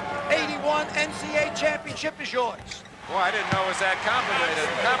 1981 NCAA championship is yours. Boy, I didn't know it was that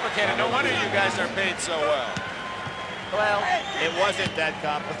complicated. No wonder you guys are paid so well. Well, it wasn't that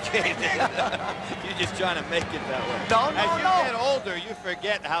complicated. You're just trying to make it that way. No. As you get older, you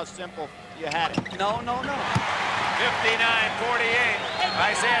forget how simple you had it. No. 59-48.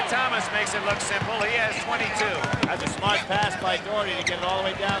 Isaiah Thomas makes it look simple. He has 22. That's a smart pass by Doherty to get it all the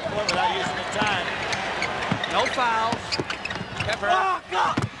way down court without using the time. No fouls. Pepper. Oh,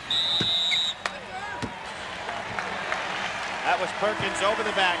 God. That was Perkins over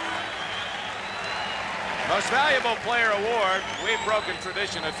the back. Most Valuable Player Award. We've broken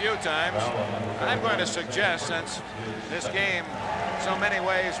tradition a few times. I'm going to suggest, since this game so many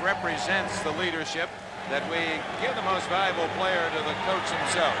ways represents the leadership, that we give the Most Valuable Player to the coach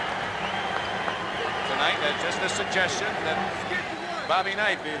himself. Tonight, just a suggestion that Bobby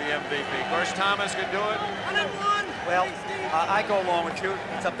Knight be the MVP. Of course, Thomas could do it. Well, I go along with you.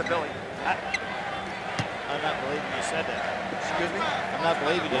 It's up to Billy. I'm not believing you said that. Excuse me? I'm not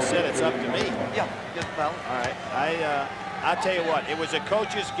believing you said it's up to me. Yeah, well. All right. I'll tell you what. It was a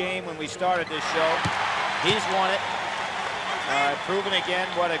coach's game when we started this show. He's won it. Proven again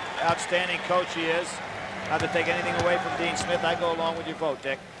what an outstanding coach he is. Not to take anything away from Dean Smith, I go along with your vote,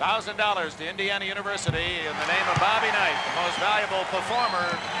 Dick. $1,000 to Indiana University in the name of Bobby Knight, the most valuable performer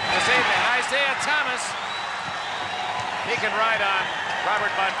this evening. Isaiah Thomas. He can ride on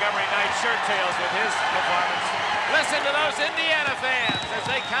Robert Montgomery Knight's shirt tails with his performance. Listen to those Indiana fans as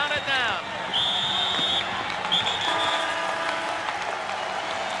they count it down.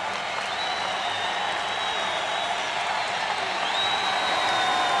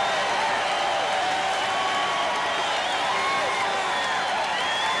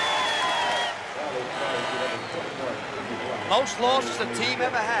 Most losses the team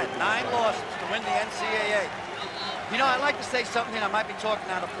ever had. 9 losses to win the NCAA. You know, I'd like to say something, I might be talking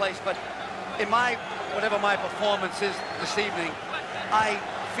out of place, but in whatever my performance is this evening, I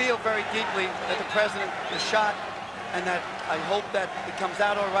feel very deeply that the president is shot, and that I hope that it comes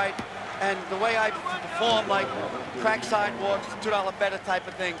out all right. And the way I perform, like crack sidewalks, $2 better type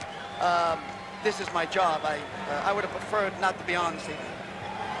of thing, this is my job. I would have preferred not to be on this evening.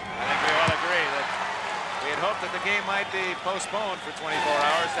 I think we all agree that we had hoped that the game might be postponed for 24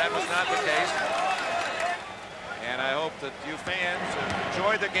 hours. That was not the case. And I hope that you fans have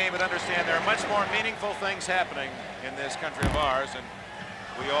enjoyed the game and understand there are much more meaningful things happening in this country of ours, and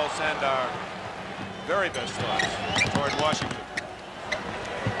we all send our very best thoughts toward Washington.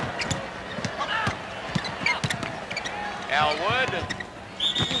 Al Wood,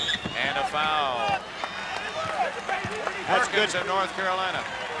 and a foul. That's Perkins good. of North Carolina.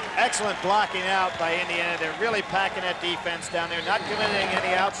 Excellent blocking out by Indiana. They're really packing that defense down there, not committing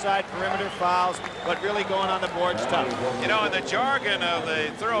any outside perimeter fouls, but really going on the boards tough. You know, in the jargon of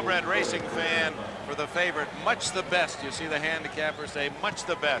the thoroughbred racing fan for the favorite, much the best. You see the handicapper say much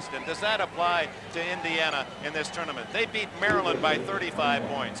the best. And does that apply to Indiana in this tournament? They beat Maryland by 35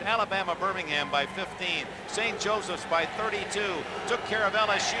 points, Alabama Birmingham by 15, St. Joseph's by 32, took care of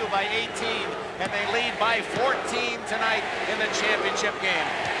LSU by 18, and they lead by 14 tonight in the championship game.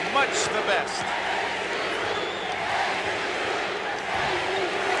 Much the best.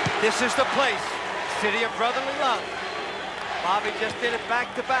 This is the place, city of brotherly love. Bobby just did it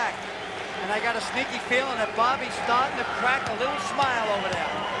back to back. And I got a sneaky feeling that Bobby's starting to crack a little smile over there.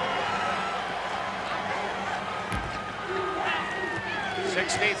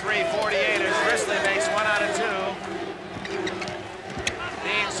 63-48 as Risley makes 1 out of 2.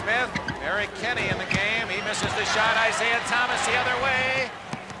 Dean Smith, Eric Kenny in the game. He misses the shot. Isaiah Thomas the other way.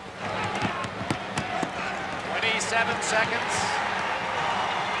 27 seconds.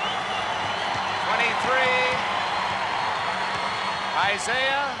 23.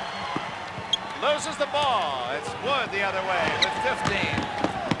 Isaiah loses the ball. It's Wood the other way with 15.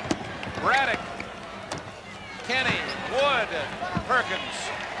 Braddock, Kenny, Wood, Perkins.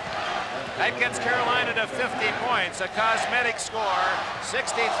 That gets Carolina to 50 points, a cosmetic score,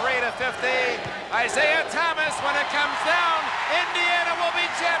 63 to 50. Isaiah Thomas, when it comes down, Indiana will be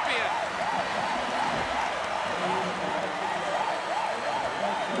champion.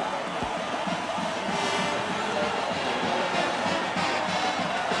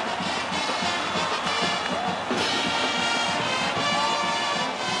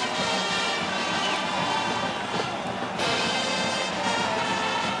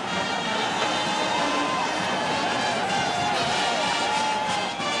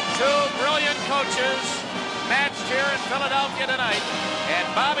 Coaches matched here in Philadelphia tonight, and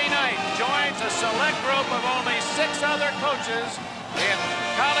Bobby Knight joins a select group of only 6 other coaches in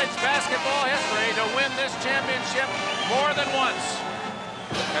college basketball history to win this championship more than once.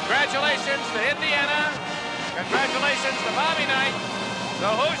 Congratulations to Indiana. Congratulations to Bobby Knight.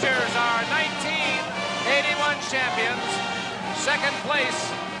 The Hoosiers are 1981 champions. Second place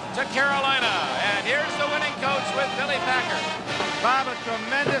to Carolina. And here's the winning coach with Billy Packer. Bob, a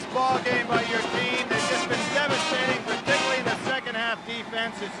tremendous ball game by your team. They've just been devastating, particularly in the second half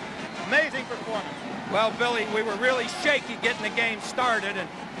defense. It's amazing performance. Well, Billy, we were really shaky getting the game started, and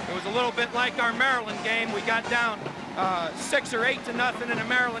it was a little bit like our Maryland game. We got down 6 or 8 to nothing in a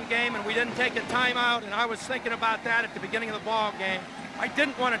Maryland game, and we didn't take a timeout, and I was thinking about that at the beginning of the ball game. I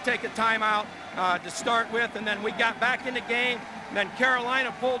didn't want to take a timeout to start with, and then we got back in the game, and then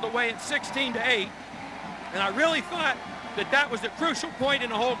Carolina pulled away at 16 to 8, and I really thought that was a crucial point in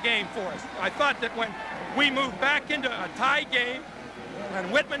the whole game for us. I thought that when we moved back into a tie game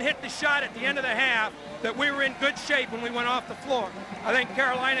and Whitman hit the shot at the end of the half, that we were in good shape when we went off the floor. I think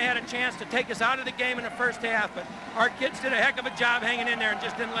Carolina had a chance to take us out of the game in the first half, but our kids did a heck of a job hanging in there and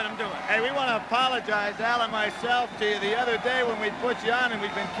just didn't let them do it. Hey, we want to apologize, Al and myself, to you the other day when we put you on and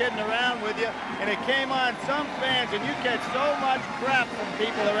we've been kidding around with you, and it came on some fans, and you catch so much crap from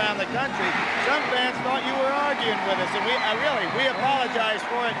people around the country. Some fans thought you were arguing with us, and we apologize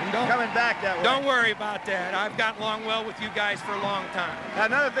for it coming back that way. Don't worry about that. I've gotten along well with you guys for a long time.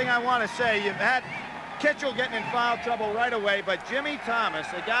 Another thing I want to say, you've had Kitchell getting in foul trouble right away, but Jimmy Thomas,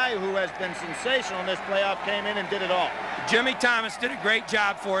 a guy who has been sensational in this playoff, came in and did it all. Jimmy Thomas did a great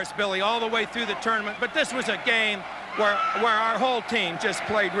job for us, Billy, all the way through the tournament, but this was a game where our whole team just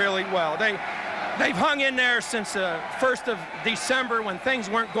played really well. They've hung in there since the 1st of December when things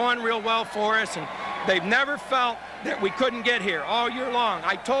weren't going real well for us, and they've never felt that we couldn't get here all year long.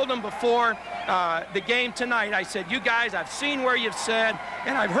 I told them before the game tonight, I said, you guys, I've seen where you've said,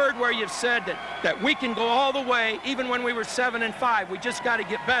 and I've heard where you've said that we can go all the way, even when we were 7-5. We just got to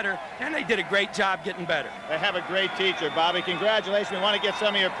get better, and they did a great job getting better. They have a great teacher, Bobby. Congratulations. We want to get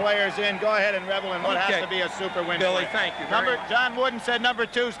some of your players in. Go ahead and revel in what has to be a super win. Billy, thank you. John Wooden said number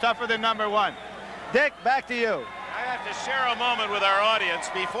 2 is tougher than number 1. Dick, back to you. I have to share a moment with our audience.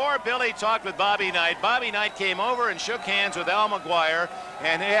 Before Billy talked with Bobby Knight came over and shook hands with Al McGuire,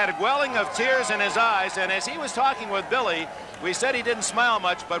 and he had a welling of tears in his eyes, and as he was talking with Billy, we said he didn't smile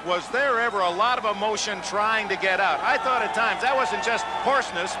much, but was there ever a lot of emotion trying to get out? I thought at times that wasn't just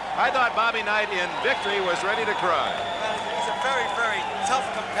hoarseness. I thought Bobby Knight in victory was ready to cry. He's a very, very tough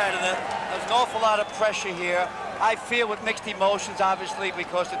competitor. There's an awful lot of pressure here. I feel with mixed emotions, obviously,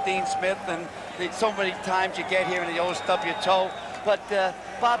 because of Dean Smith, and so many times you get here and you always stub your toe. But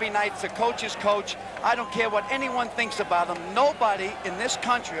Bobby Knight's a coach's coach. I don't care what anyone thinks about him. Nobody in this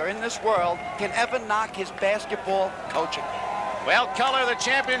country or in this world can ever knock his basketball coaching. Well, color the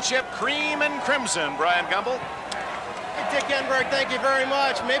championship cream and crimson, Brian Gumbel. Dick Enberg, thank you very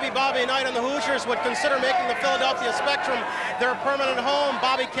much. Maybe Bobby Knight and the Hoosiers would consider making the Philadelphia Spectrum their permanent home.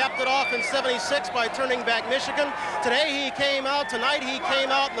 Bobby capped it off in '76 by turning back Michigan. Tonight he came out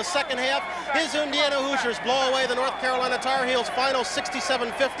in the second half. His Indiana Hoosiers blow away the North Carolina Tar Heels final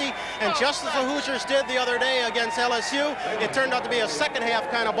 67-50. And just as the Hoosiers did the other day against LSU, it turned out to be a second half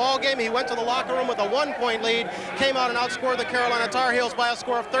kind of ball game. He went to the locker room with a 1-point lead, came out and outscored the Carolina Tar Heels by a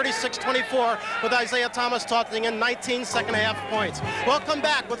score of 36-24 with Isaiah Thomas tossing in 19 second half points. We'll come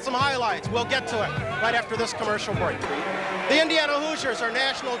back with some highlights. We'll get to it right after this commercial break. The Indiana Hoosiers are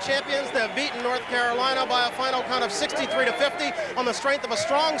national champions. They've beaten North Carolina by a final count of 63-50 on the strength of a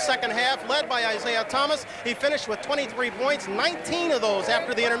strong second half led by Isaiah Thomas. He finished with 23 points, 19 of those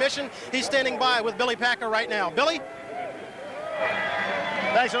after the intermission. He's standing by with Billy Packer right now. Billy?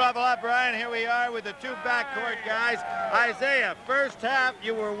 Thanks a lot, Brian. Here we are with the two backcourt guys. Isaiah, first half,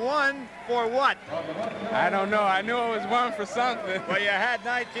 you were 1 for what? I don't know. I knew it was 1 for something. Well, you had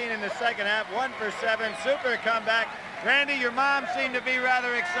 19 in the second half, 1 for 7. Super comeback. Randy, your mom seemed to be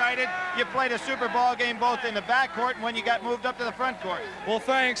rather excited. You played a super ball game both in the backcourt and when you got moved up to the front court. Well,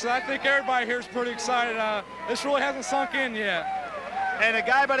 thanks. I think everybody here is pretty excited. This really hasn't sunk in yet. And a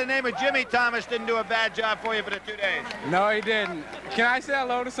guy by the name of Jimmy Thomas didn't do a bad job for you for the 2 days. No, he didn't. Can I say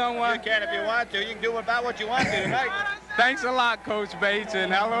hello to someone? You can if you want to. You can do about what you want to tonight. Thanks a lot, Coach Bates,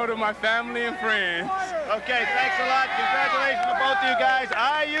 and hello to my family and friends. Okay, thanks a lot. Congratulations to both of you guys.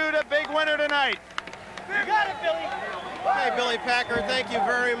 IU the big winner tonight. You got it, Billy. Hey, Billy Packer, thank you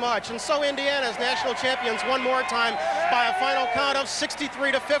very much. And so Indiana's national champions one more time by a final count of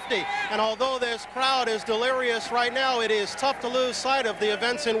 63-50. And although this crowd is delirious right now, it is tough to lose sight of the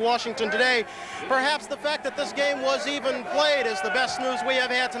events in Washington today. Perhaps the fact that this game was even played is the best news we have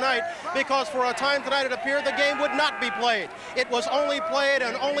had tonight, because for a time tonight it appeared the game would not be played. It was only played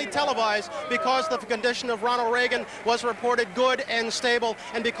and only televised because the condition of Ronald Reagan was reported good and stable,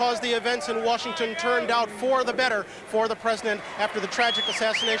 and because the events in Washington turned out for the better for the president after the tragic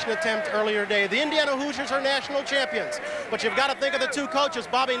assassination attempt earlier today. The Indiana Hoosiers are national champions, but you've got to think of the two coaches.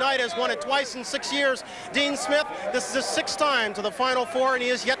 Bobby Knight has won it twice in 6 years. Dean Smith, this is his 6th time to the Final Four, and he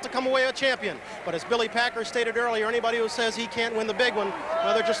is yet to come away a champion. But as Billy Packer stated earlier, anybody who says he can't win the big one,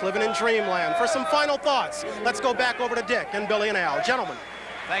 well, they're just living in dreamland. For some final thoughts, let's go back over to Dick and Billy and Al. Gentlemen.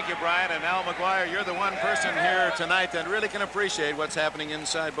 Thank you, Brian. And Al McGuire, you're the one person here tonight that really can appreciate what's happening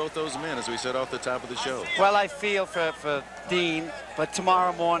inside both those men, as we said off the top of the show. Well, I feel for Dean, but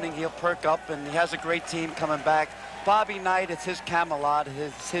tomorrow morning he'll perk up, and he has a great team coming back. Bobby Knight, it's his Camelot,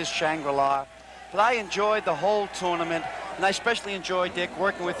 his Shangri-La. But I enjoyed the whole tournament, and I especially enjoyed, Dick,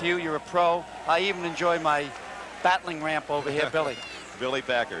 working with you. You're a pro. I even enjoy my battling ramp over here, Billy. Billy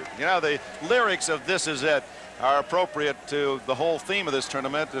Packer. You know, the lyrics of This Is It are appropriate to the whole theme of this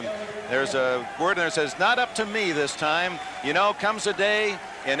tournament, and there's a word in there that says, not up to me this time. You know, comes a day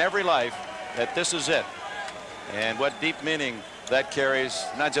in every life that this is it. And what deep meaning that carries,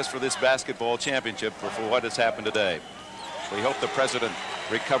 not just for this basketball championship, but for what has happened today. We hope the president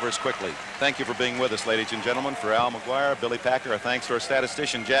recovers quickly. Thank you for being with us, ladies and gentlemen. For Al McGuire, Billy Packer, our thanks to our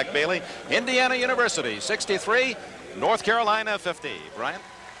statistician, Jack Bailey. Indiana University, 63, North Carolina, 50. Brian?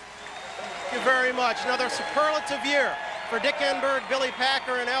 Thank you very much. Another superlative year for Dick Enberg, Billy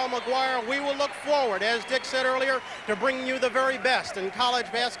Packer, and Al McGuire. We will look forward, as Dick said earlier, to bringing you the very best in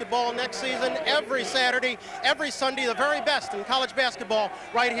college basketball next season. Every Saturday, every Sunday, the very best in college basketball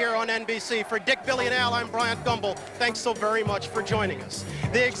right here on NBC. For Dick, Billy, and Al, I'm Bryant Gumbel. Thanks so very much for joining us.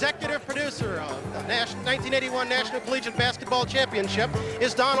 The executive producer of the 1981 National Collegiate Basketball Championship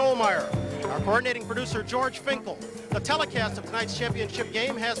is Don Ohlmeyer. Our coordinating producer, George Finkel. The telecast of tonight's championship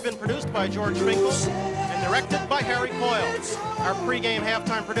game has been produced by George Finkel and directed by Harry Coyle. Our pregame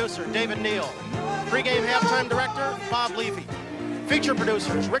halftime producer, David Neal. Pregame halftime director, Bob Levy. Feature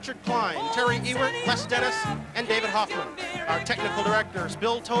producers, Richard Klein, Terry Ewert, Les Dennis, and David Hoffman. Our technical directors,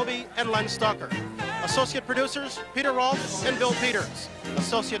 Bill Toby and Len Stucker. Associate producers, Peter Rolfe and Bill Peters.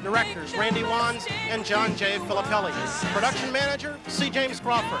 Associate directors, Randy Wands and John J. Filippelli. Production manager, C. James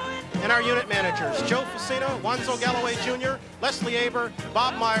Crawford. And our unit managers, Joe Facino, Wanzo Galloway Jr., Leslie Aber,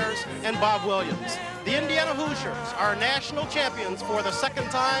 Bob Myers, and Bob Williams. The Indiana Hoosiers are national champions for the second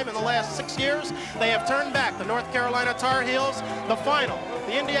time in the last 6 years. They have turned back the North Carolina Tar Heels. The final,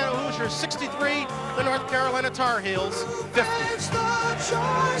 the Indiana Hoosiers 63, the North Carolina Tar Heels 50. It's not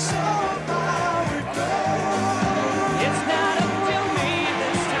up to me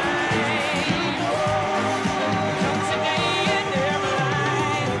this time. Comes a day in every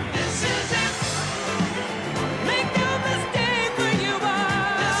life. This is it. Make no mistake where you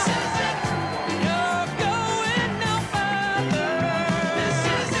are. This is it. You're going no further. This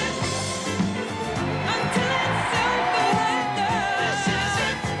is it. Until it's over. This is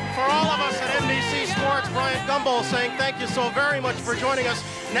it. For all of us at NBC Sports, Bryant Gumbel saying thank you so very much for joining us.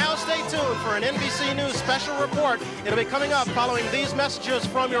 Now stay tuned for an NBC News special report. It'll be coming up following these messages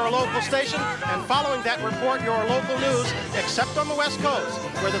from your local station, and following that report, your local news, except on the West Coast,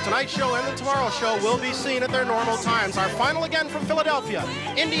 where the Tonight Show and the Tomorrow Show will be seen at their normal times. Our final again from Philadelphia,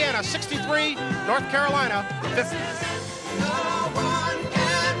 Indiana 63, North Carolina 50.